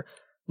prior.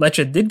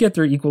 Lecce did get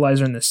their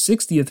equalizer in the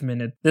 60th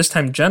minute. This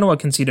time Genoa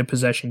conceded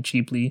possession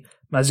cheaply.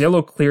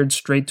 Mazziello cleared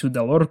straight to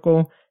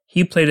Dell'Orco.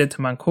 He played it to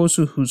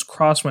Mancosu, whose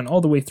cross went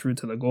all the way through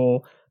to the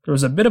goal. There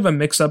was a bit of a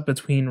mix-up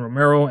between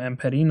Romero and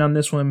Perin on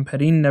this one.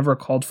 Perin never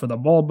called for the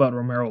ball, but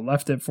Romero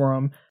left it for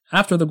him.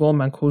 After the goal,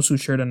 Mancosu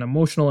shared an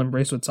emotional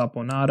embrace with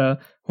Saponara,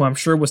 who I'm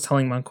sure was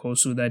telling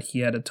Mancosu that he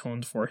had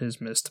atoned for his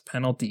missed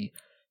penalty.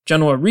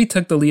 Genoa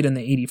retook the lead in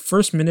the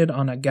 81st minute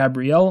on a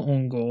Gabriel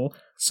own goal.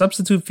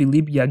 Substitute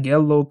Philippe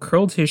Jagiello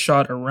curled his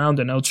shot around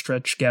an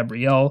outstretched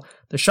Gabriel.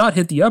 The shot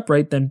hit the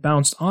upright, then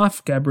bounced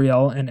off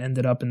Gabriel and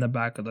ended up in the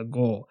back of the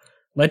goal.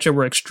 Lecce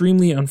were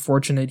extremely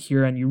unfortunate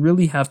here, and you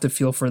really have to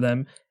feel for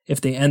them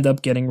if they end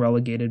up getting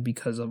relegated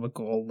because of a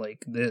goal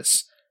like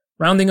this.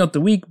 Rounding out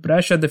the week,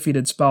 Brescia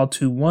defeated Spal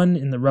 2-1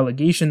 in the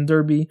relegation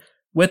derby.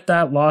 With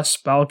that loss,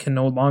 Spal can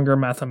no longer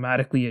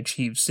mathematically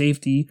achieve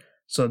safety,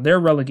 so their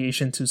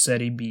relegation to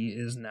Serie B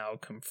is now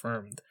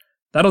confirmed.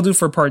 That'll do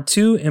for part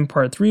 2. In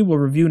part 3, we'll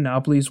review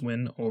Napoli's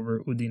win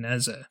over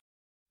Udinese.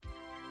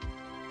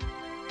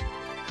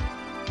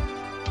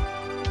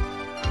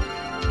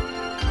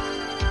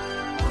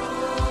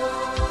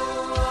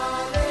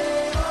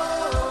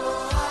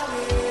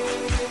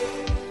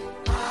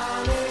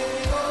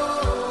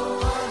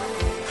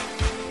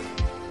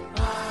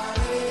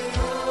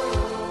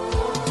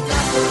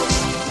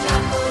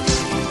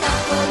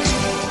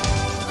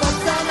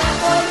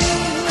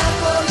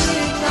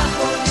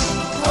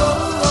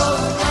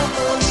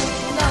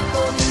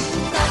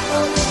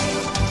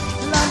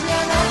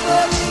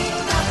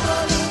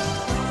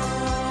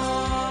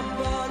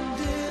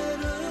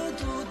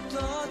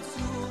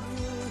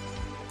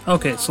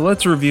 Okay, so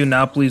let's review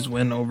Napoli's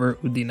win over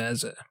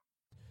Udinese.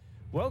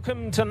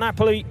 Welcome to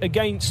Napoli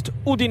against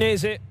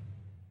Udinese.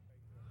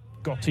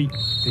 Gotti,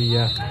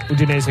 the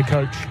Udinese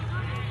coach.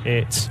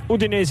 It's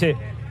Udinese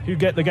who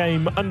get the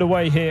game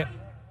underway here.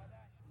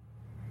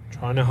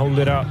 Trying to hold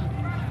it up.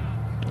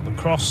 The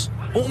cross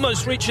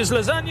almost reaches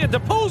Lasagna.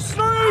 The pulls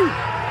through!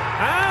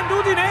 And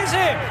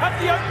Udinese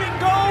have the opening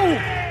goal!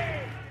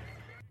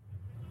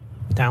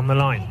 Down the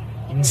line.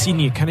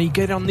 Insigne, can he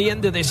get on the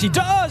end of this? He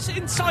does!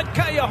 Inside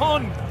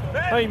Callejon!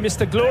 He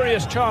missed a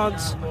glorious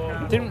chance.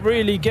 Didn't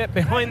really get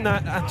behind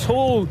that at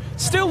all.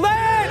 Still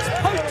there! It's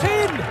poked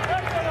in!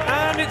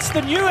 And it's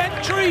the new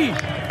entry!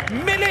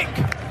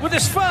 Milik with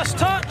his first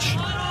touch.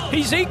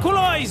 He's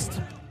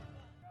equalised.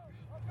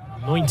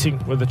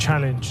 Anointing with a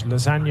challenge.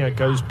 Lasagna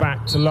goes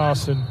back to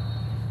Larson.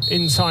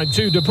 Inside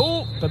to De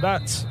Paul, but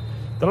that's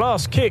the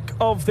last kick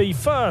of the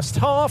first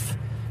half.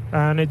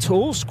 And it's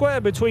all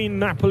square between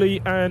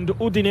Napoli and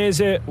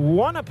Udinese,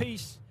 one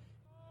apiece.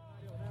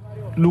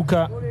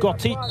 Luca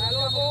Gotti.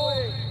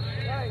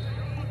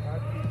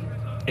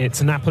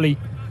 It's Napoli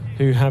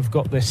who have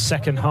got this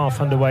second half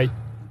underway.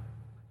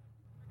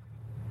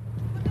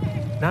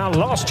 Now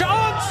last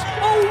chance!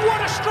 Oh,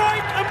 what a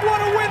strike and what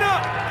a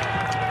winner!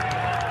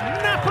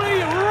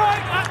 Napoli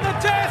right at the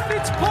death.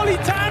 It's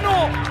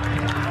Politano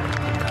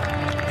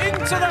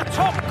into the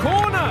top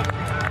corner.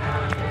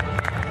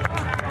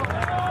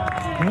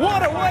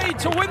 What a way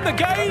to win the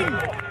game!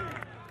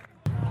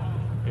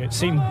 It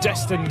seemed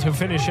destined to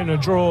finish in a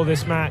draw,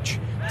 this match,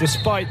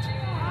 despite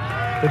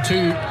the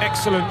two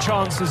excellent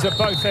chances at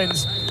both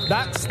ends.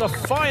 That's the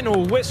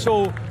final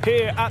whistle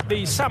here at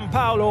the San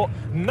Paolo.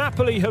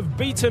 Napoli have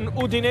beaten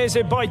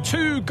Udinese by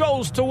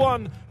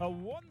 2-1.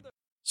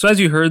 So as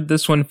you heard,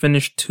 this one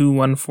finished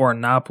 2-1 for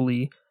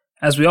Napoli.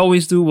 As we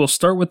always do, we'll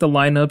start with the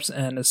lineups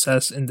and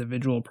assess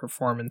individual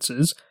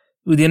performances.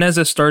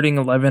 Udinese's starting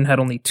 11 had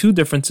only 2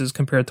 differences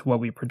compared to what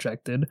we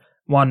projected.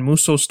 Juan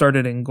Musso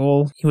started in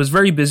goal. He was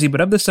very busy, but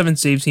of the 7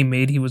 saves he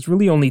made, he was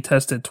really only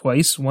tested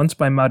twice, once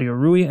by Mario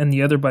Rui and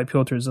the other by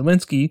Piotr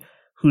Zielinski,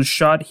 whose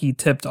shot he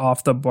tipped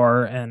off the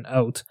bar and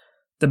out.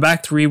 The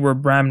back 3 were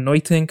Bram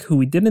Neutink, who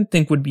we didn't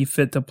think would be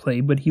fit to play,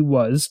 but he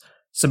was,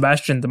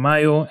 Sebastian De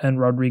Maio, and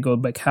Rodrigo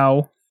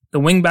Becao. The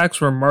wingbacks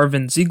were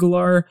Marvin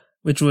Ziegelaar,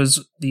 which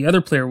was the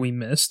other player we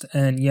missed,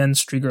 and Jens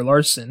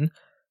Striger-Larsen.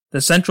 The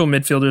central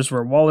midfielders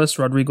were Wallace,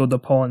 Rodrigo De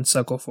Paul, and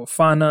Seko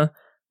Fofana.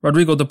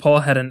 Rodrigo De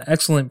Paul had an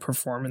excellent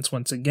performance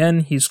once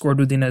again. He scored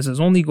Udinese's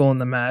only goal in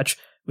the match,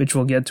 which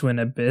we'll get to in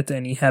a bit,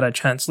 and he had a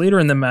chance later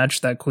in the match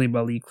that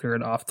Koulibaly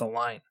cleared off the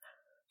line.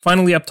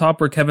 Finally up top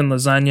were Kevin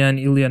Lasagna and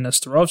Ilya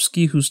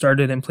Nestorovsky, who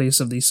started in place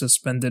of the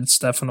suspended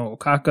Stefano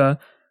Okaka.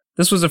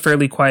 This was a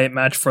fairly quiet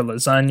match for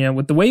Lasagna.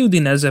 With the way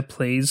Udinese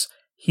plays,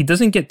 he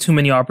doesn't get too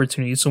many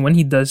opportunities, so when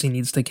he does, he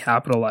needs to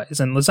capitalize,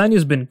 and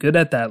Lasagna's been good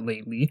at that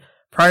lately.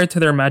 Prior to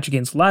their match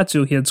against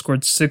Lazio, he had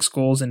scored 6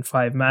 goals in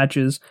 5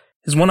 matches.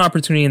 His one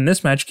opportunity in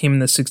this match came in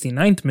the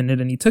 69th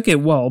minute, and he took it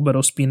well, but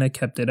Ospina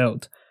kept it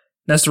out.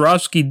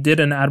 Nestorovsky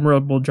did an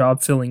admirable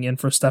job filling in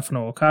for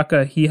Stefano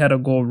Okaka. He had a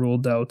goal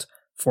ruled out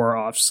for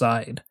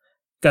offside.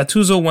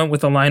 Gattuso went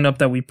with a lineup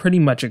that we pretty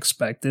much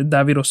expected.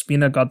 David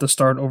Ospina got the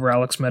start over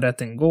Alex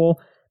Meret in goal.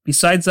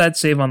 Besides that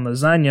save on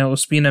Lasagna,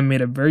 Ospina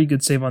made a very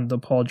good save on De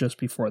Paul just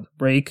before the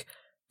break.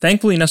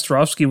 Thankfully,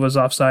 Nestorovsky was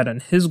offside on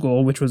his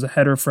goal, which was a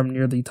header from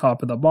near the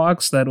top of the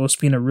box that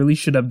Ospina really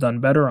should have done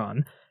better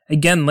on.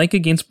 Again, like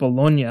against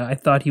Bologna, I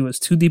thought he was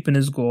too deep in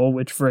his goal,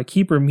 which for a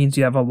keeper means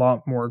you have a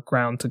lot more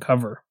ground to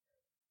cover.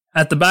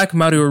 At the back,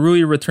 Mario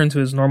Rui returned to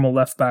his normal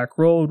left-back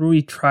role.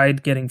 Rui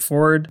tried getting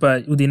forward,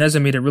 but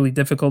Udinese made it really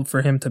difficult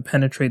for him to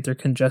penetrate their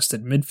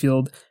congested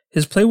midfield.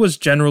 His play was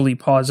generally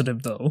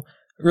positive, though.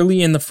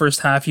 Early in the first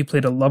half, he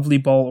played a lovely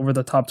ball over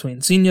the top to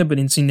Insigne, but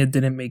Insigne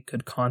didn't make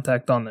good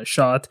contact on the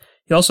shot.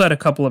 He also had a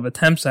couple of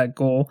attempts at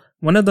goal.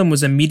 One of them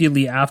was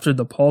immediately after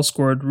De Paul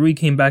scored. Rui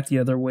came back the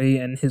other way,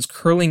 and his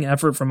curling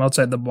effort from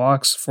outside the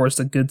box forced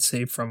a good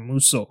save from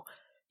Musso.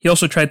 He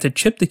also tried to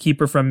chip the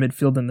keeper from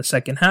midfield in the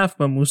second half,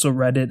 but Musso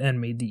read it and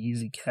made the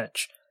easy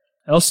catch.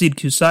 Elseid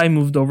Kusai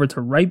moved over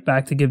to right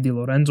back to give Di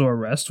Lorenzo a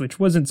rest, which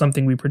wasn't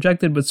something we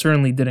projected, but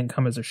certainly didn't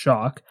come as a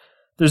shock.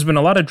 There's been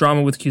a lot of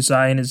drama with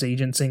Kusai and his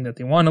agent saying that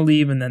they want to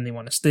leave and then they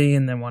want to stay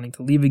and then wanting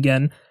to leave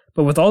again.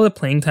 But with all the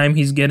playing time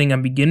he's getting,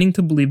 I'm beginning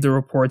to believe the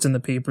reports in the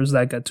papers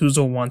that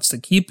Gattuso wants to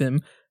keep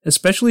him,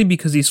 especially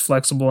because he's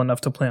flexible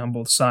enough to play on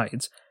both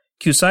sides.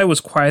 Kusai was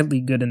quietly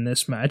good in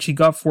this match. He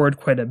got forward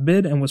quite a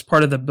bit and was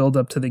part of the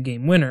build-up to the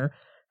game winner.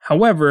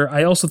 However,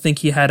 I also think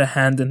he had a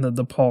hand in the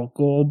DePaul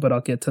goal, but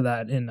I'll get to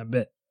that in a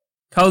bit.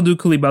 Kalidou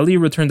Koulibaly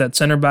returned at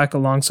center back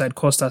alongside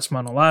Kostas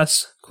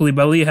Manolas.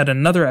 Koulibaly had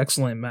another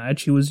excellent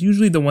match. He was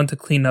usually the one to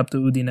clean up the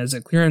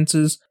Udinese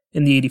clearances.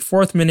 In the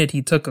 84th minute,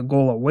 he took a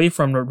goal away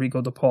from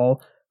Rodrigo DePaul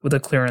with a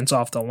clearance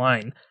off the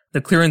line.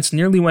 The clearance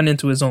nearly went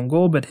into his own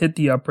goal, but hit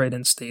the upright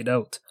and stayed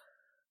out.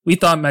 We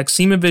thought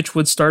Maksimovic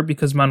would start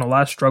because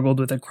Manolas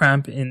struggled with a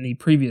cramp in the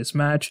previous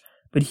match,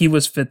 but he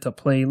was fit to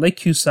play. Like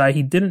Kusai,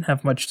 he didn't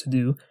have much to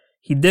do.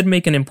 He did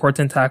make an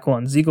important tackle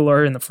on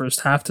Ziegler in the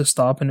first half to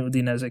stop an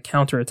Udinese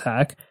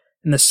counterattack.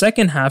 In the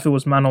second half, it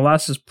was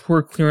Manolas'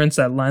 poor clearance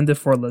that landed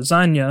for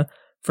Lasagna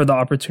for the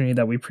opportunity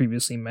that we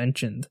previously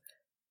mentioned.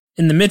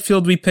 In the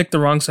midfield, we picked the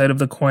wrong side of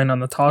the coin on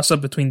the toss-up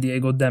between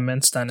Diego Demme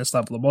and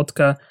Stanislav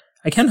Lobotka.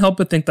 I can't help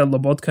but think that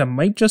Lobotka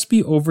might just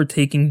be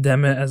overtaking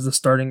Demme as the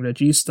starting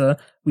regista.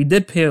 We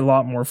did pay a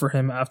lot more for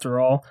him after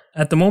all.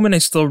 At the moment, I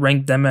still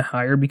rank Demme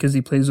higher because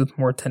he plays with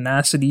more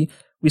tenacity.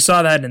 We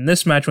saw that in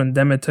this match when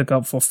Demme took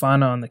out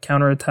Fofana on the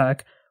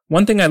counterattack.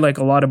 One thing I like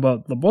a lot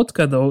about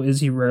Lobotka though is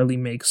he rarely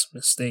makes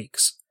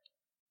mistakes.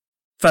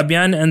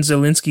 Fabian and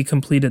Zielinski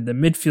completed the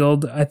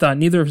midfield. I thought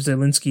neither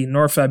Zielinski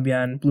nor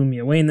Fabian blew me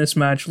away in this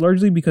match,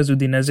 largely because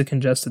Udinese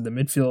congested the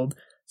midfield.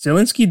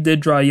 Zielinski did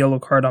draw a yellow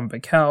card on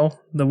Becao.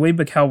 The way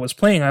Becao was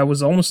playing, I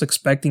was almost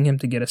expecting him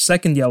to get a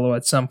second yellow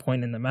at some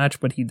point in the match,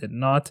 but he did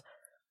not.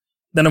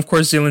 Then of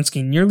course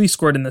Zielinski nearly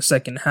scored in the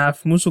second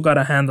half. Musso got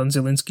a hand on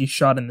Zielinski's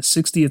shot in the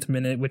 60th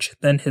minute, which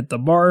then hit the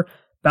bar,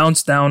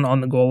 bounced down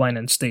on the goal line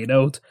and stayed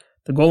out.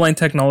 The goal line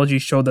technology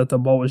showed that the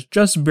ball was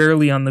just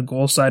barely on the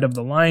goal side of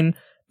the line,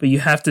 but you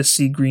have to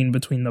see green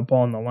between the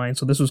ball and the line,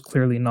 so this was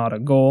clearly not a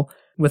goal.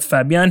 With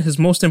Fabian, his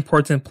most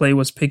important play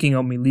was picking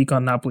out Milik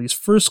on Napoli's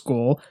first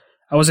goal.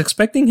 I was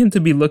expecting him to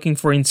be looking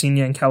for Insigne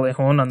and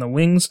Callejon on the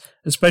wings,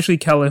 especially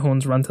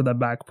Callejon's run to the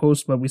back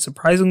post, but we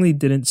surprisingly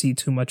didn't see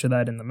too much of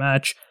that in the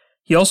match.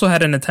 He also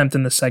had an attempt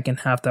in the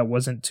second half that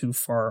wasn't too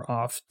far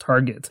off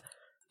target.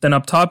 Then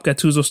up top,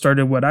 Gattuso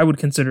started what I would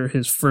consider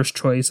his first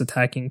choice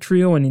attacking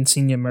trio in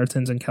Insigne,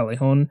 Mertens, and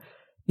Callejon.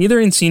 Neither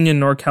Insigne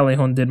nor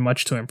Callejon did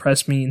much to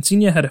impress me.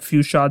 Insigne had a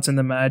few shots in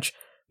the match.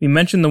 We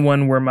mentioned the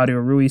one where Mario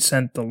Rui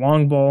sent the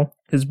long ball.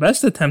 His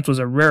best attempt was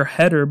a rare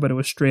header, but it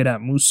was straight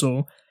at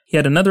Musso. He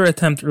had another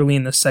attempt early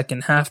in the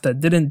second half that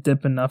didn't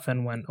dip enough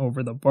and went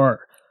over the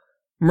bar.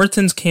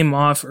 Mertens came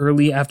off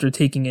early after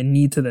taking a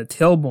knee to the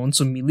tailbone,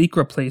 so Milik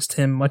replaced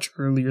him much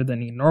earlier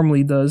than he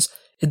normally does.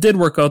 It did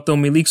work out though.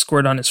 Milik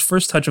scored on his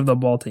first touch of the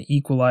ball to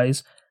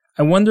equalize.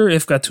 I wonder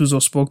if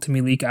Gattuso spoke to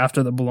Milik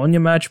after the Bologna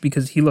match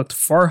because he looked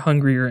far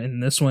hungrier in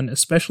this one,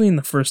 especially in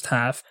the first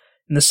half.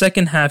 In the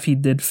second half, he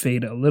did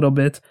fade a little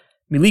bit.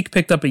 Milik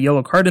picked up a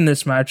yellow card in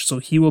this match, so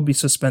he will be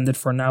suspended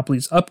for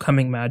Napoli's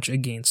upcoming match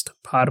against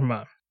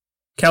Parma.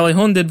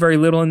 Callejon did very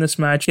little in this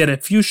match. He had a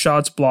few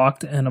shots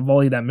blocked and a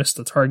volley that missed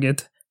the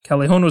target.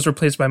 Callejon was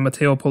replaced by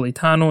Matteo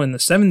Politano in the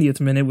 70th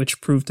minute,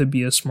 which proved to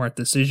be a smart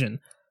decision.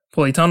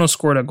 Politano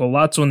scored a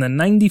golazzo in the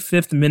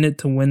 95th minute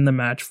to win the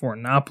match for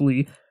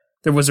Napoli.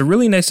 There was a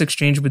really nice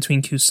exchange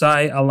between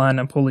Kusai, Alan,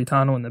 and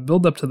Politano in the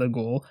build-up to the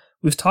goal.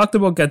 We've talked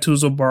about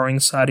Gattuso borrowing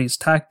Sarri's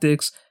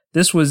tactics.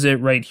 This was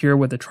it right here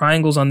with the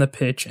triangles on the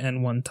pitch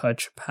and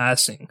one-touch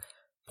passing.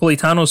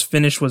 Politano's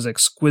finish was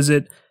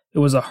exquisite. It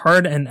was a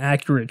hard and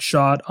accurate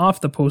shot off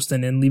the post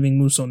and in, leaving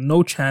Musso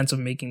no chance of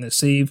making the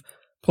save.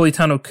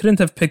 Politano couldn't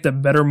have picked a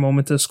better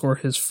moment to score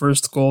his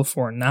first goal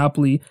for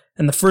Napoli,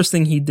 and the first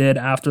thing he did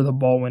after the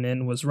ball went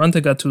in was run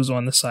to Gattuso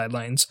on the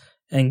sidelines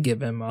and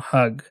give him a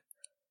hug.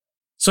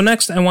 So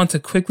next, I want to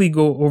quickly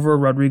go over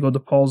Rodrigo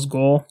DePaul's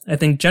goal. I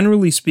think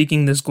generally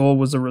speaking, this goal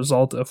was a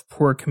result of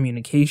poor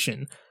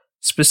communication.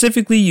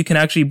 Specifically, you can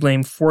actually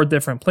blame 4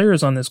 different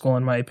players on this goal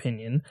in my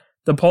opinion.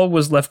 DePaul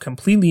was left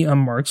completely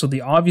unmarked, so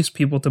the obvious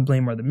people to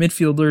blame are the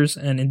midfielders,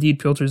 and indeed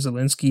Piotr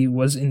Zielinski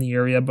was in the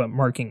area but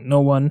marking no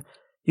one.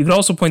 You could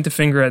also point the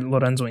finger at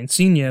Lorenzo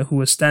Insigne, who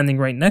was standing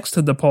right next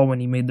to DePaul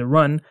when he made the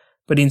run,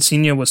 but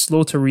Insigne was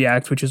slow to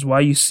react, which is why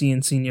you see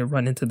Insigne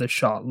run into the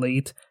shot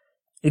late.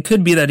 It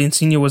could be that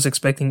Insigne was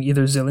expecting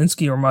either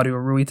Zielinski or Mario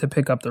Rui to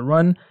pick up the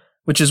run,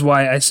 which is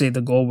why I say the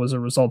goal was a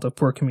result of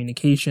poor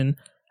communication.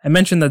 I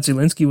mentioned that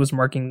Zielinski was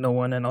marking no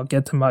one, and I'll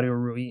get to Mario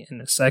Rui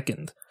in a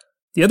second.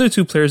 The other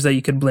 2 players that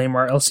you could blame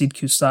are Elcid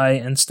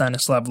Kusai and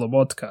Stanislav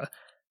Lobotka.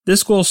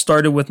 This goal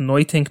started with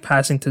Neutink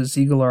passing to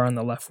Ziegler on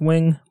the left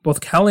wing.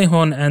 Both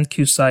Callejon and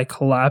Kusai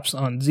collapse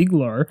on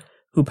Ziegler,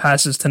 who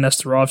passes to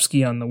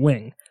Nestorovski on the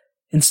wing.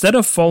 Instead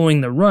of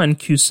following the run,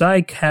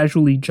 Kusai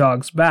casually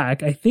jogs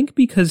back, I think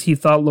because he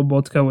thought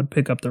Lobotka would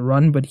pick up the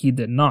run, but he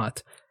did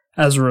not.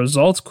 As a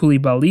result,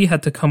 Koulibaly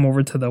had to come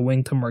over to the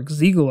wing to mark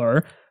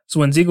Ziegler, so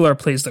when Ziegler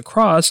plays the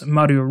cross,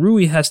 Mario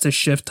Rui has to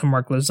shift to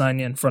mark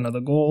Lasagna in front of the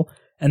goal,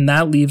 and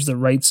that leaves the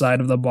right side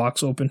of the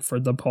box open for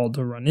DePaul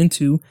to run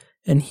into,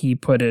 and he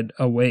put it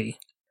away.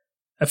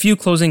 A few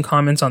closing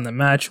comments on the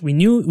match. We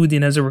knew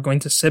Udinese were going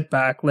to sit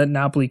back, let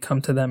Napoli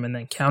come to them, and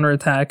then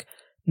counterattack.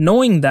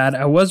 Knowing that,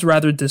 I was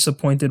rather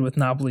disappointed with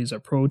Napoli's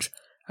approach.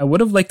 I would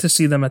have liked to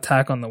see them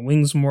attack on the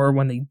wings more.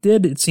 When they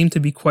did, it seemed to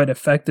be quite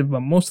effective,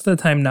 but most of the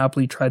time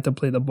Napoli tried to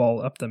play the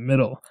ball up the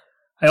middle.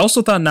 I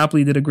also thought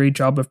Napoli did a great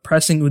job of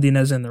pressing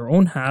Udinese in their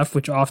own half,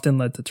 which often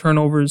led to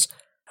turnovers.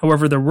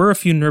 However, there were a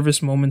few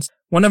nervous moments.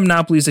 One of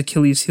Napoli's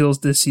Achilles' heels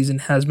this season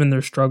has been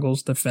their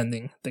struggles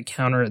defending the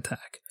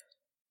counterattack.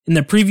 In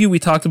the preview, we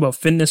talked about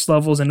fitness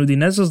levels and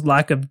Udinese's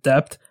lack of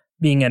depth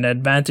being an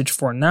advantage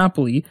for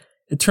Napoli.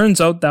 It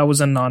turns out that was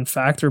a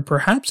non-factor.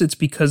 Perhaps it's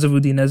because of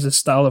Udinese's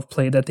style of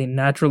play that they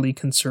naturally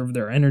conserve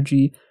their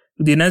energy.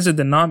 Udinese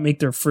did not make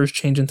their first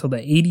change until the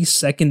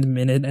 82nd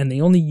minute, and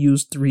they only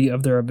used 3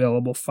 of their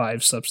available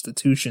 5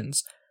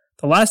 substitutions.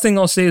 The last thing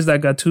I'll say is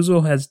that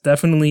Gattuso has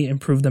definitely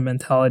improved the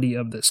mentality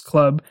of this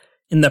club.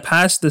 In the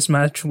past, this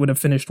match would have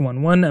finished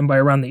 1-1, and by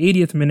around the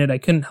 80th minute, I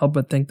couldn't help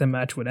but think the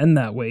match would end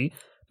that way.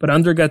 But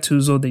under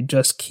Gattuso, they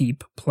just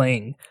keep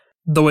playing.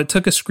 Though it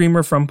took a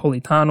screamer from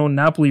Politano,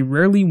 Napoli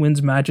rarely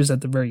wins matches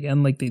at the very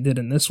end like they did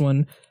in this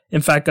one.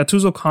 In fact,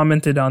 Gattuso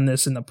commented on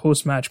this in the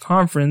post-match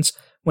conference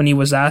when he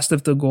was asked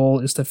if the goal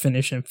is to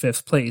finish in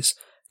 5th place.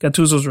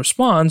 Gattuso's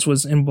response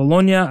was, "In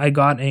Bologna, I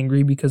got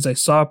angry because I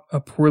saw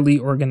a poorly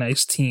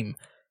organized team.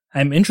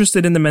 I'm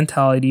interested in the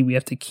mentality. We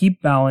have to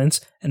keep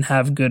balance and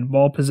have good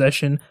ball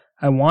possession.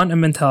 I want a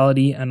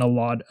mentality and a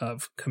lot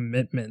of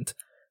commitment."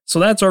 So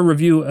that's our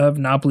review of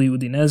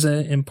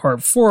Napoli-Udinese. In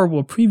part 4,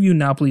 we'll preview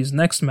Napoli's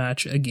next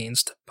match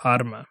against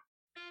Parma.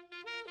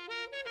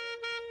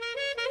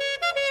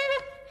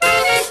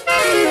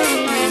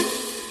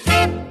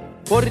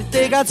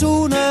 Porte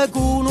cazzone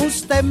con un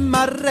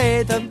stemma a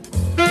rete,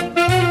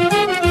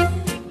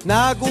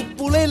 una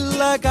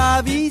cupulella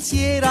che vi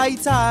si era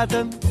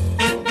alzata,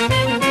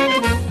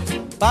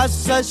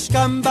 passa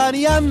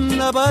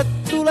scampanianna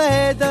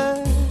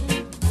pattuleta,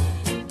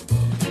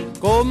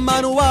 con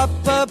mano a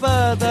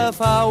papà te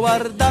fa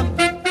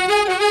guardare.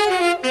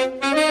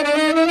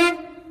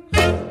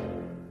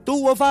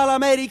 Tu fa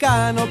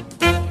l'americano,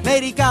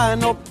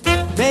 americano,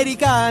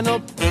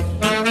 americano,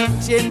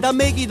 senta a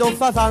me chi non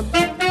fa fan.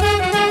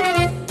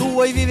 Tu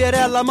vuoi vivere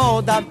alla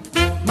moda,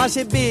 ma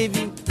se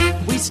bevi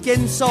whisky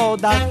e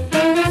soda,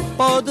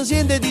 poi ti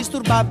senti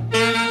disturbato.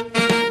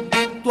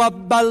 Tu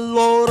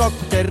abballo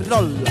rock and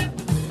roll,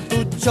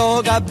 tu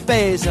gioca a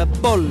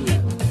baseball,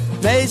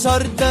 nei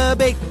sordi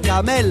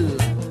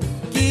peccamella,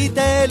 chi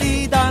te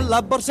li dà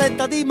la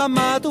borsetta di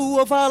mamma,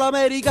 tu fa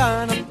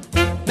l'americano,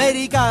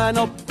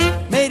 americano,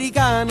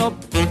 americano,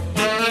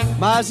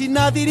 ma si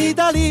nati in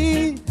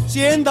Italia,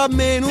 sienta a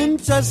me non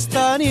c'è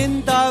sta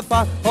niente a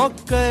fa,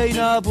 ok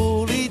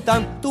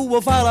napolitan,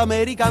 tu fa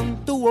l'americano,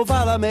 tu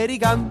fa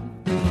l'americano.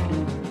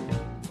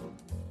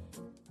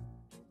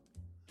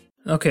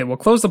 Okay, we'll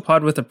close the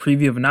pod with a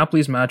preview of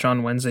Napoli's match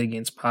on Wednesday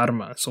against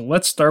Parma. So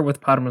let's start with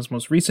Parma's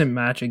most recent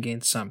match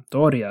against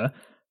Sampdoria.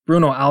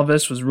 Bruno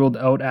Alves was ruled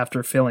out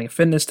after failing a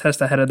fitness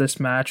test ahead of this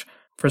match.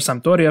 For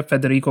Sampdoria,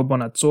 Federico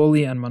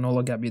Bonazzoli and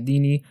Manolo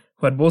Gabbiadini,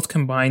 who had both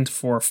combined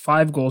for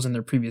 5 goals in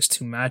their previous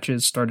 2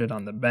 matches, started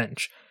on the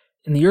bench.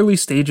 In the early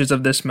stages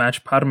of this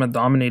match, Parma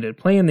dominated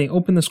play and they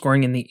opened the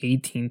scoring in the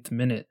 18th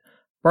minute.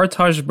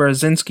 Bartosz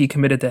Bereszynski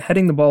committed to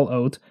heading the ball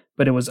out,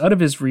 but it was out of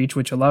his reach,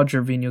 which allowed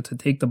Gervinho to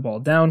take the ball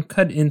down,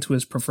 cut into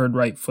his preferred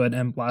right foot,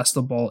 and blast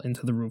the ball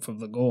into the roof of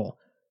the goal.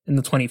 In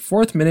the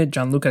 24th minute,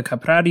 Gianluca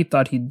Caprari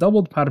thought he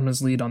doubled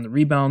Parma's lead on the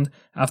rebound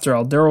after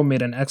Aldero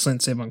made an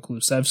excellent save on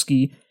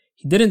Kulusevski.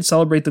 He didn't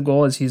celebrate the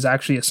goal as he's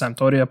actually a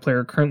Sampdoria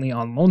player currently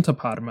on loan to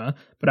Parma,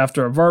 but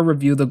after a VAR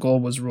review, the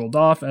goal was ruled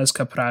off as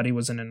Caprari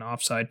was in an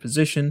offside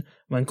position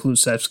when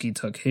Kulusevski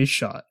took his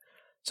shot.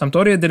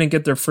 Sampdoria didn't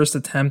get their first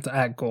attempt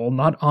at goal,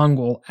 not on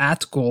goal,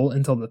 at goal,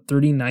 until the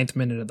 39th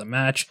minute of the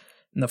match.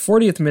 In the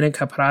 40th minute,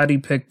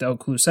 Caprari picked out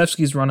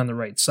Kulusevski's run on the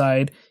right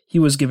side. He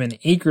was given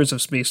acres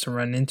of space to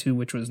run into,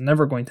 which was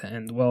never going to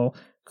end well.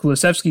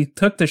 Kulusevski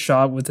took the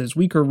shot with his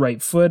weaker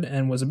right foot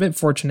and was a bit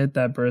fortunate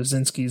that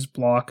Bereszynski's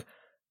block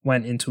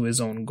went into his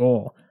own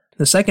goal.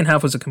 The second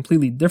half was a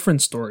completely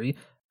different story.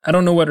 I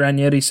don't know what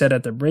Ranieri said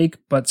at the break,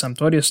 but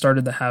Sampdoria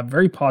started the half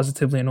very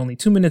positively, and only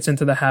 2 minutes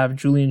into the half,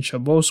 Julian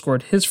Chabot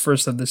scored his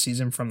first of the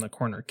season from the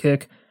corner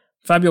kick.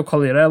 Fabio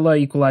Quagliarella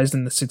equalized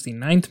in the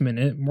 69th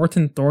minute.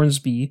 Morten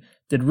Thornsby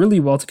did really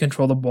well to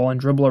control the ball and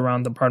dribble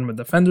around the Parma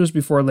defenders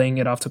before laying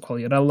it off to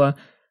Quagliarella.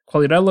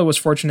 Quagliarella was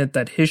fortunate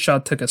that his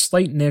shot took a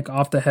slight nick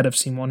off the head of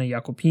Simone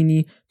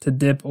Jacopini to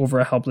dip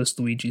over a helpless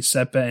Luigi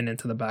Seppe and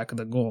into the back of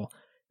the goal.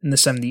 In the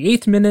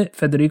 78th minute,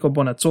 Federico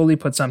Bonazzoli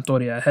put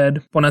Sampdoria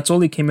ahead.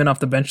 Bonazzoli came in off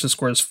the bench to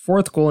score his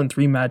 4th goal in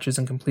 3 matches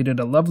and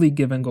completed a lovely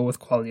give-and-go with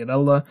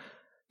Quagliarella.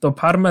 Though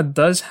Parma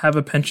does have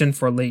a penchant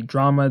for late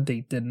drama,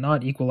 they did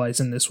not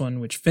equalize in this one,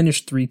 which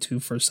finished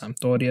 3-2 for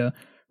Sampdoria.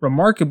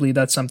 Remarkably,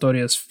 that's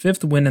Sampdoria's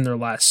 5th win in their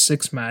last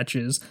 6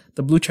 matches.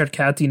 The Blue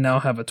Cercati now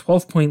have a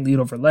 12-point lead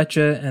over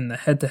Lecce and the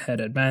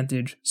head-to-head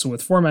advantage, so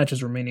with 4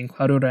 matches remaining,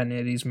 Claudio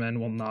Ranieri's men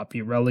will not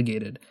be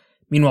relegated.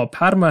 Meanwhile,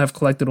 Parma have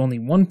collected only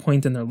 1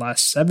 point in their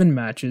last 7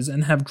 matches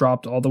and have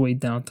dropped all the way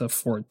down to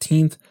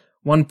 14th,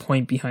 1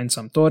 point behind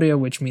Sampdoria,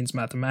 which means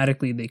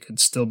mathematically they could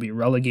still be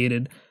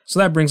relegated. So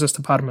that brings us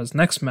to Parma's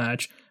next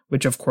match,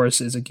 which of course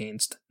is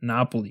against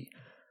Napoli.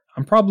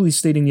 I'm probably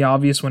stating the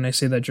obvious when I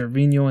say that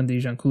Gervinho and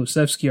Dejan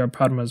Kulusevski are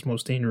Parma's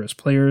most dangerous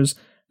players.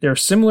 They are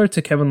similar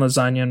to Kevin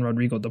Lasagna and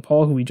Rodrigo De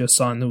Paul, who we just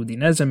saw in the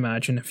Udinese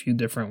match, in a few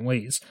different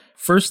ways.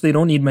 First, they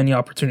don't need many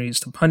opportunities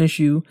to punish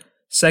you.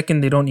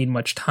 Second, they don't need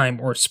much time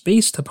or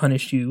space to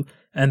punish you.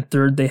 And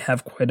third, they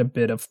have quite a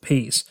bit of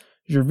pace.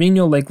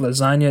 Gervinho, like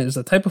Lasagna, is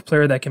the type of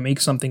player that can make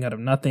something out of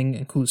nothing,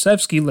 and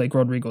Kulusevski, like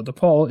Rodrigo De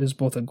Paul, is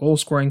both a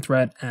goal-scoring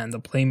threat and a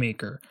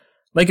playmaker.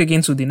 Like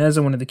against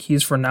Udinese, one of the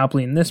keys for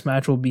Napoli in this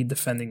match will be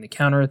defending the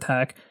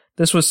counterattack.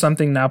 This was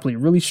something Napoli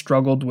really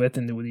struggled with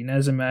in the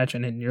Udinese match,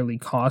 and it nearly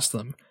cost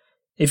them.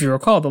 If you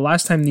recall, the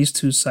last time these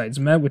two sides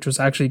met, which was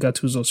actually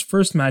Gattuso's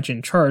first match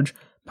in charge,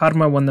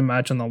 Parma won the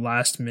match on the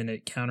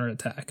last-minute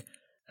counterattack.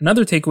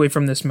 Another takeaway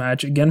from this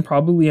match, again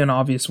probably an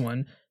obvious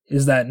one,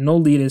 is that no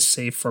lead is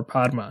safe for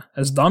Parma.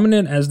 As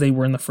dominant as they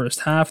were in the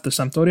first half, the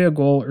Sampdoria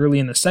goal early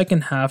in the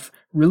second half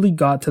really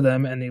got to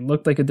them, and they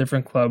looked like a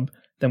different club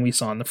than we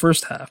saw in the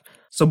first half.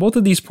 So both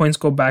of these points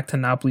go back to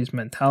Napoli's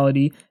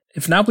mentality.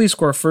 If Napoli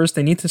score first,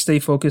 they need to stay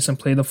focused and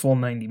play the full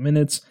 90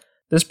 minutes.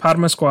 This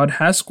Parma squad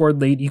has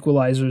scored late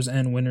equalizers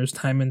and winners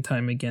time and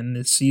time again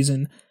this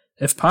season.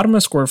 If Parma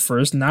score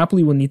first,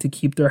 Napoli will need to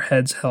keep their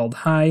heads held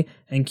high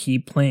and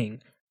keep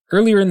playing.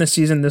 Earlier in the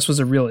season, this was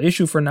a real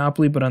issue for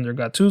Napoli, but under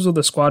Gattuso,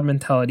 the squad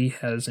mentality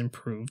has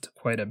improved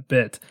quite a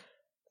bit.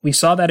 We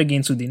saw that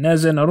against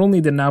Udinese. Not only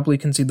did Napoli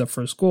concede the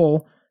first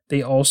goal,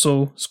 they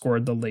also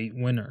scored the late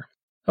winner.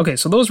 Okay,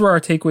 so those were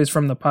our takeaways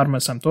from the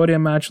Parma-Sampdoria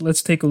match.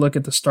 Let's take a look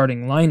at the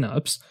starting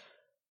lineups.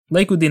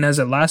 Like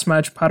Udinese last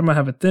match, Parma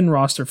have a thin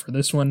roster for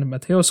this one.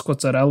 Matteo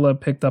Scozzarella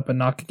picked up a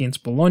knock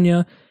against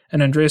Bologna,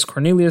 and Andreas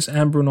Cornelius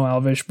and Bruno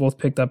Alves both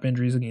picked up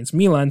injuries against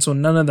Milan, so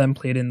none of them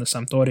played in the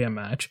Sampdoria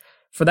match.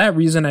 For that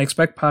reason, I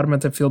expect Parma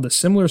to field a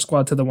similar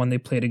squad to the one they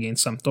played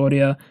against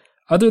Sampdoria.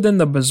 Other than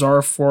the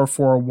bizarre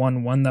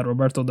 4-4-1-1 that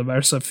Roberto De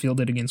Versa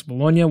fielded against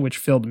Bologna, which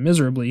failed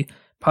miserably,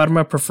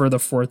 Parma prefer the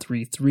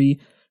 4-3-3.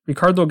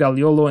 Ricardo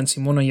Gagliolo and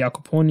Simone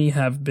Jacoponi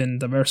have been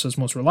De Versa's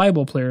most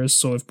reliable players,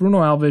 so if Bruno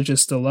Alves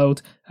is still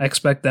out, I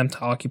expect them to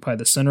occupy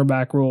the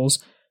center-back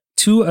roles.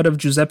 Two out of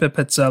Giuseppe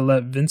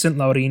Pezzella, Vincent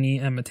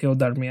Laurini, and Matteo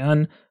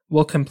Darmian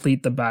will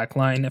complete the back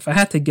line. If I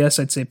had to guess,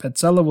 I'd say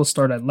Pezzella will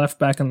start at left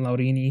back and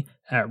Laurini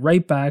at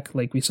right back,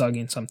 like we saw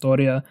against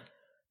Sampdoria.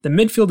 The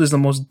midfield is the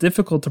most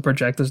difficult to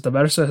project, as De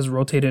Versa has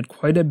rotated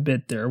quite a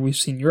bit there. We've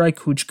seen Juraj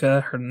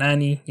Kučka,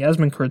 Hernani,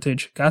 Jasmin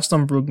Kurtic,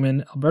 Gaston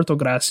Brugman, Alberto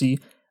Grassi,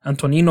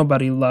 Antonino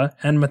Barilla,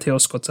 and Matteo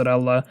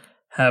Scozzarella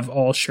have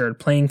all shared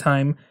playing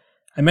time.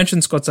 I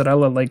mentioned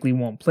Scozzarella likely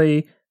won't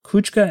play.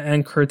 Kučka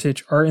and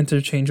Kurtic are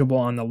interchangeable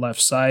on the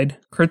left side.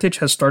 Kurtic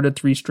has started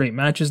 3 straight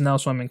matches now,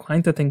 so I'm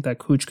inclined to think that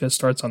Kučka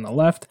starts on the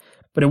left,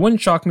 but it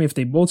wouldn't shock me if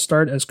they both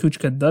start, as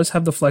Kučka does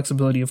have the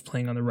flexibility of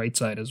playing on the right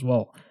side as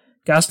well.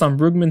 Gaston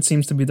Brugman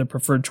seems to be the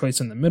preferred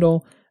choice in the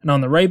middle, and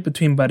on the right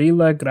between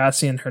Barilla,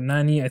 Grassi, and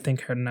Hernani, I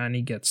think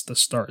Hernani gets the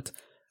start.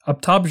 Up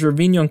top,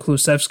 Gervinho and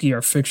Kulusevski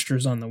are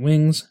fixtures on the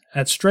wings.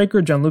 At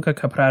striker, Gianluca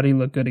Caprari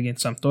looked good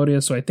against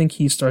Sampdoria, so I think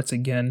he starts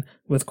again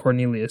with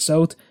Cornelius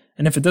out.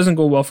 And if it doesn't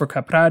go well for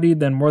Caprari,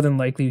 then more than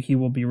likely he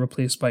will be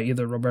replaced by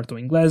either Roberto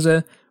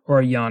Inglese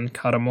or Jan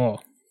Caramo.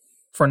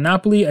 For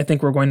Napoli, I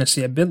think we're going to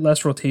see a bit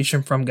less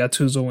rotation from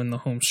Gattuso in the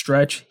home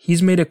stretch.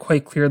 He's made it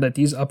quite clear that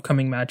these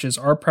upcoming matches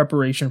are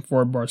preparation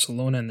for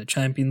Barcelona in the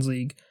Champions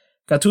League.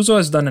 Gattuso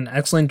has done an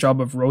excellent job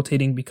of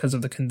rotating because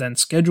of the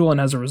condensed schedule, and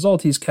as a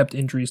result, he's kept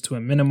injuries to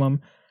a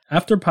minimum.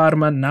 After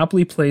Parma,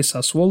 Napoli plays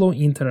Sassuolo,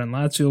 Inter, and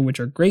Lazio, which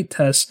are great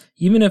tests,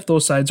 even if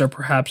those sides are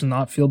perhaps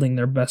not fielding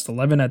their best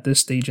 11 at this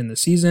stage in the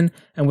season,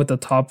 and with the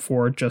top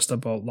 4 just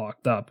about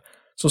locked up.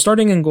 So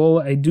starting in goal,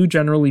 I do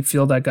generally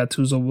feel that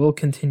Gattuso will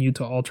continue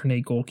to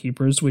alternate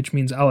goalkeepers, which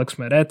means Alex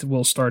Meret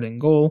will start in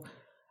goal.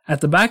 At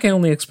the back, I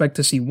only expect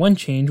to see one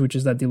change, which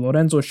is that Di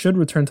Lorenzo should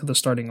return to the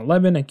starting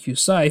 11, and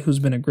Qusai, who's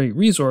been a great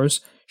resource,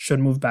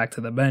 should move back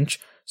to the bench.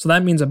 So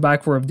that means a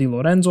back four of Di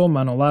Lorenzo,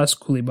 Manolas,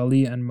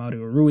 Koulibaly, and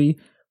Mario Rui.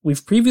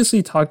 We've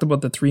previously talked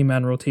about the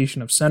 3-man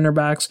rotation of center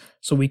backs,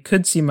 so we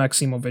could see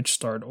Maksimovic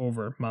start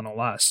over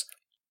Manolas.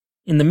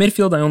 In the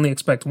midfield, I only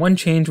expect one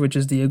change, which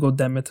is Diego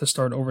Demme to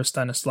start over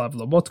Stanislav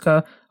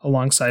Lobotka,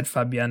 alongside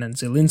Fabian and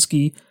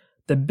Zielinski.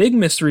 The big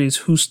mystery is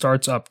who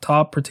starts up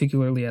top,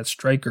 particularly at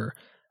striker.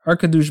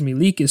 Arkadiusz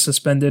Milik is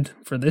suspended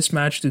for this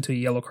match due to a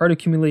yellow card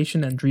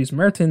accumulation, and Dries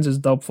Mertens is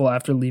doubtful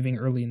after leaving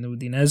early in the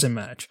Udinese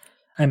match.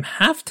 I'm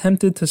half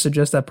tempted to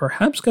suggest that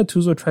perhaps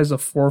Gattuso tries a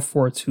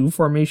 4-4-2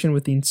 formation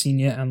with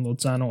Insigne and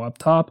Lozano up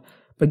top,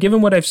 but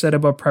given what I've said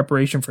about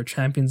preparation for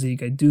Champions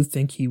League, I do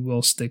think he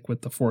will stick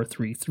with the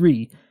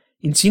 4-3-3.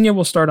 Insigne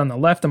will start on the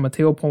left, and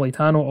Matteo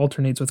Politano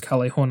alternates with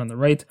Callejon on the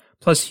right,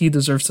 plus he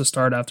deserves to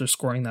start after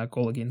scoring that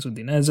goal against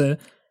Udinese.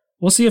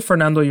 We'll see if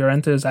Fernando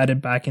Llorente is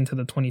added back into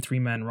the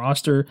 23-man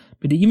roster,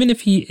 but even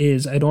if he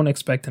is, I don't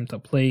expect him to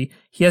play.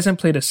 He hasn't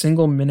played a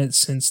single minute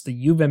since the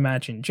Juve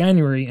match in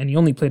January, and he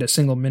only played a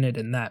single minute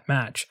in that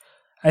match.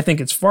 I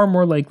think it's far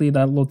more likely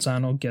that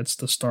Lozano gets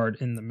the start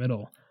in the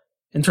middle.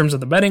 In terms of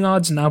the betting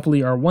odds,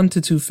 Napoli are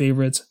 1-2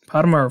 favorites,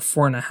 Parma are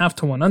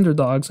 4.5-1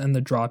 underdogs, and the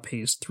draw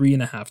pays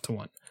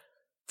 3.5-1.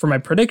 For my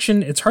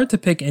prediction, it's hard to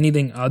pick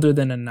anything other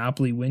than a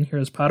Napoli win here,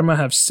 as Parma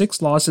have 6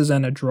 losses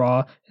and a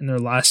draw in their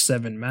last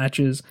 7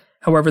 matches.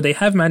 However, they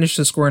have managed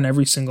to score in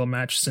every single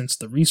match since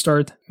the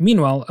restart.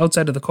 Meanwhile,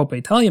 outside of the Coppa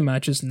Italia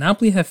matches,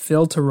 Napoli have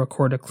failed to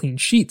record a clean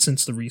sheet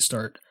since the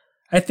restart.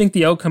 I think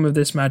the outcome of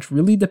this match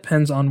really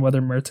depends on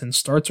whether Mertens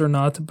starts or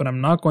not, but I'm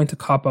not going to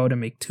cop out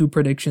and make 2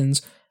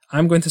 predictions.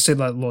 I'm going to say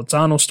that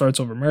Lozano starts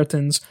over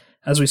Mertens.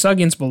 As we saw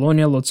against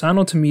Bologna,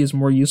 Lozano to me is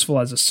more useful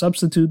as a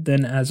substitute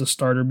than as a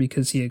starter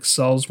because he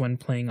excels when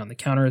playing on the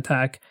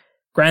counterattack.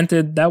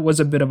 Granted, that was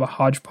a bit of a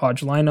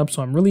hodgepodge lineup,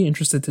 so I'm really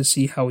interested to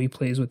see how he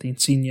plays with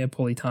Insigne,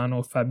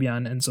 Politano,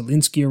 Fabian, and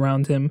Zielinski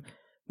around him.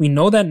 We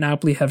know that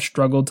Napoli have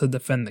struggled to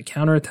defend the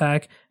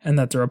counterattack, and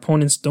that their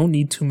opponents don't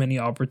need too many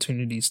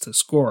opportunities to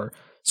score.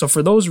 So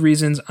for those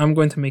reasons, I'm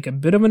going to make a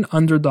bit of an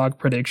underdog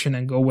prediction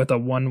and go with a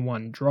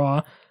 1-1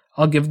 draw.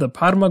 I'll give the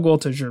Parma goal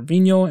to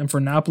Gervinho, and for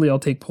Napoli, I'll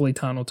take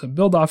Politano to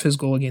build off his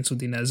goal against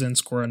Udinese and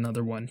score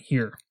another one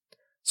here.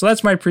 So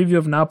that's my preview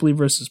of Napoli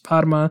versus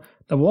Parma.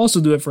 That will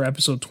also do it for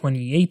episode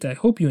 28. I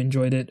hope you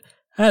enjoyed it.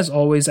 As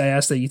always, I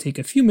ask that you take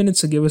a few minutes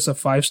to give us a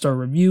 5-star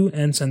review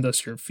and send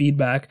us your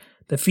feedback.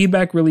 The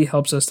feedback really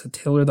helps us to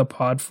tailor the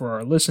pod for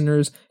our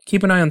listeners.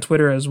 Keep an eye on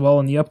Twitter as well.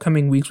 In the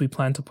upcoming weeks, we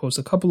plan to post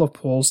a couple of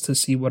polls to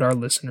see what our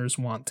listeners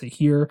want to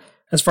hear.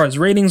 As far as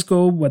ratings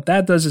go, what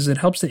that does is it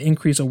helps to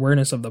increase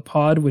awareness of the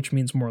pod, which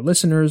means more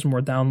listeners, more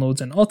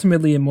downloads, and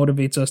ultimately it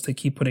motivates us to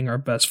keep putting our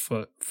best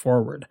foot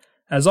forward.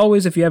 As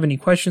always, if you have any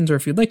questions or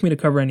if you'd like me to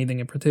cover anything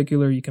in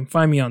particular, you can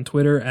find me on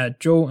Twitter at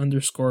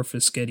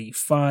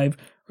Joe_Fischetti5,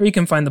 or you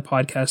can find the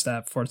podcast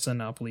at Forza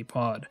Napoli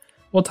Pod.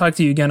 We'll talk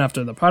to you again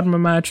after the Parma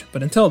match,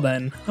 but until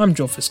then, I'm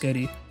Joe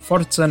Fischetti.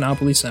 Forza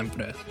Napoli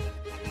sempre.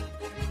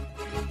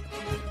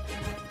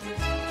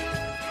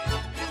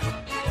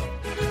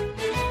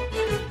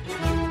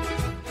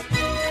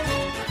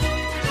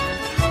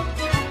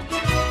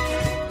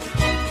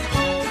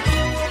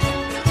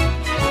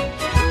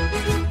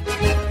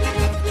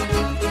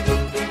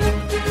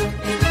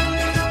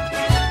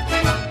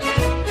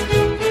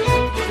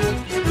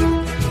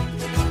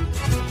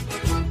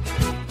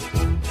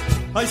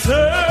 Ai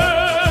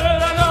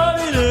sera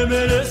nari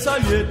nelle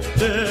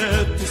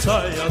sagliette tu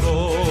sai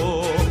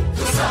adò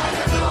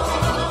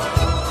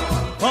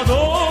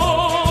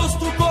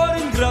sto cuore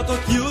ingrato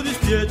chiudi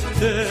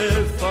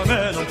spiette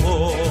fammi un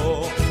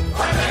po'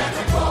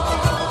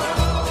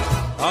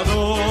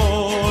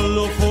 adò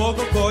lo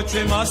fuoco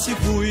coce ma si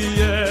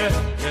fuie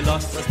e la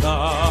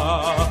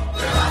sta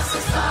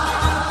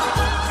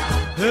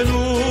e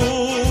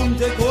non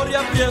te corri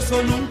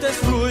appresso non te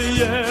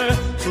struie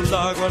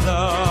sulla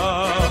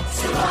guarda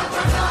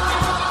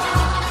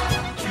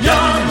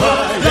Yamma,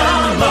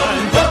 yamma,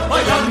 coppa,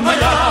 yamma,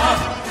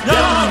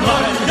 yamma,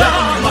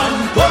 yamma,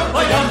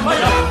 coppa, yamma,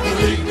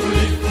 culi,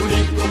 culi, culi,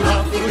 cula,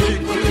 culi,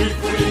 culi,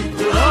 culi,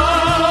 cula,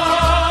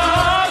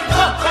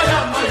 coppa,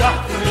 yamma,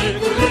 culi,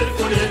 culi,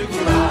 culi,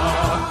 cula.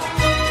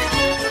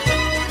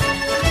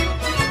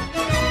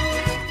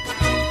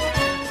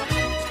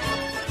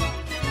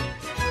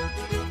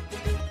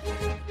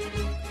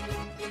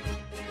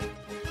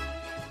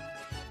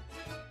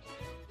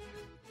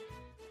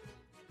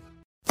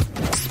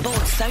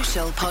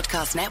 Social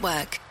Podcast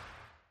Network.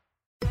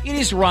 It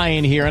is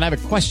Ryan here, and I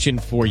have a question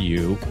for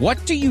you.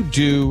 What do you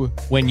do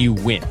when you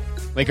win?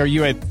 Like, are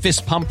you a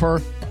fist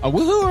pumper, a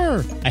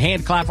woo-hooer, a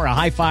hand clapper, a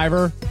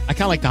high-fiver? I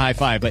kind of like the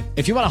high-five, but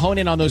if you want to hone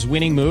in on those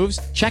winning moves,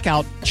 check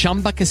out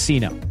Chumba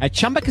Casino. At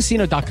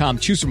ChumbaCasino.com,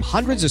 choose from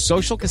hundreds of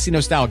social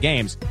casino-style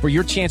games for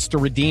your chance to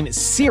redeem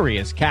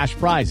serious cash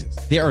prizes.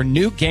 There are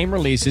new game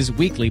releases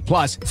weekly,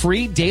 plus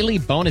free daily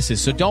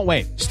bonuses, so don't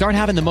wait. Start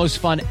having the most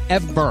fun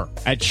ever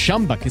at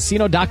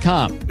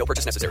ChumbaCasino.com. No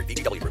purchase necessary.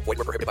 VGW Group. Void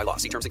where prohibited by law.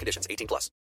 See terms and conditions. 18+.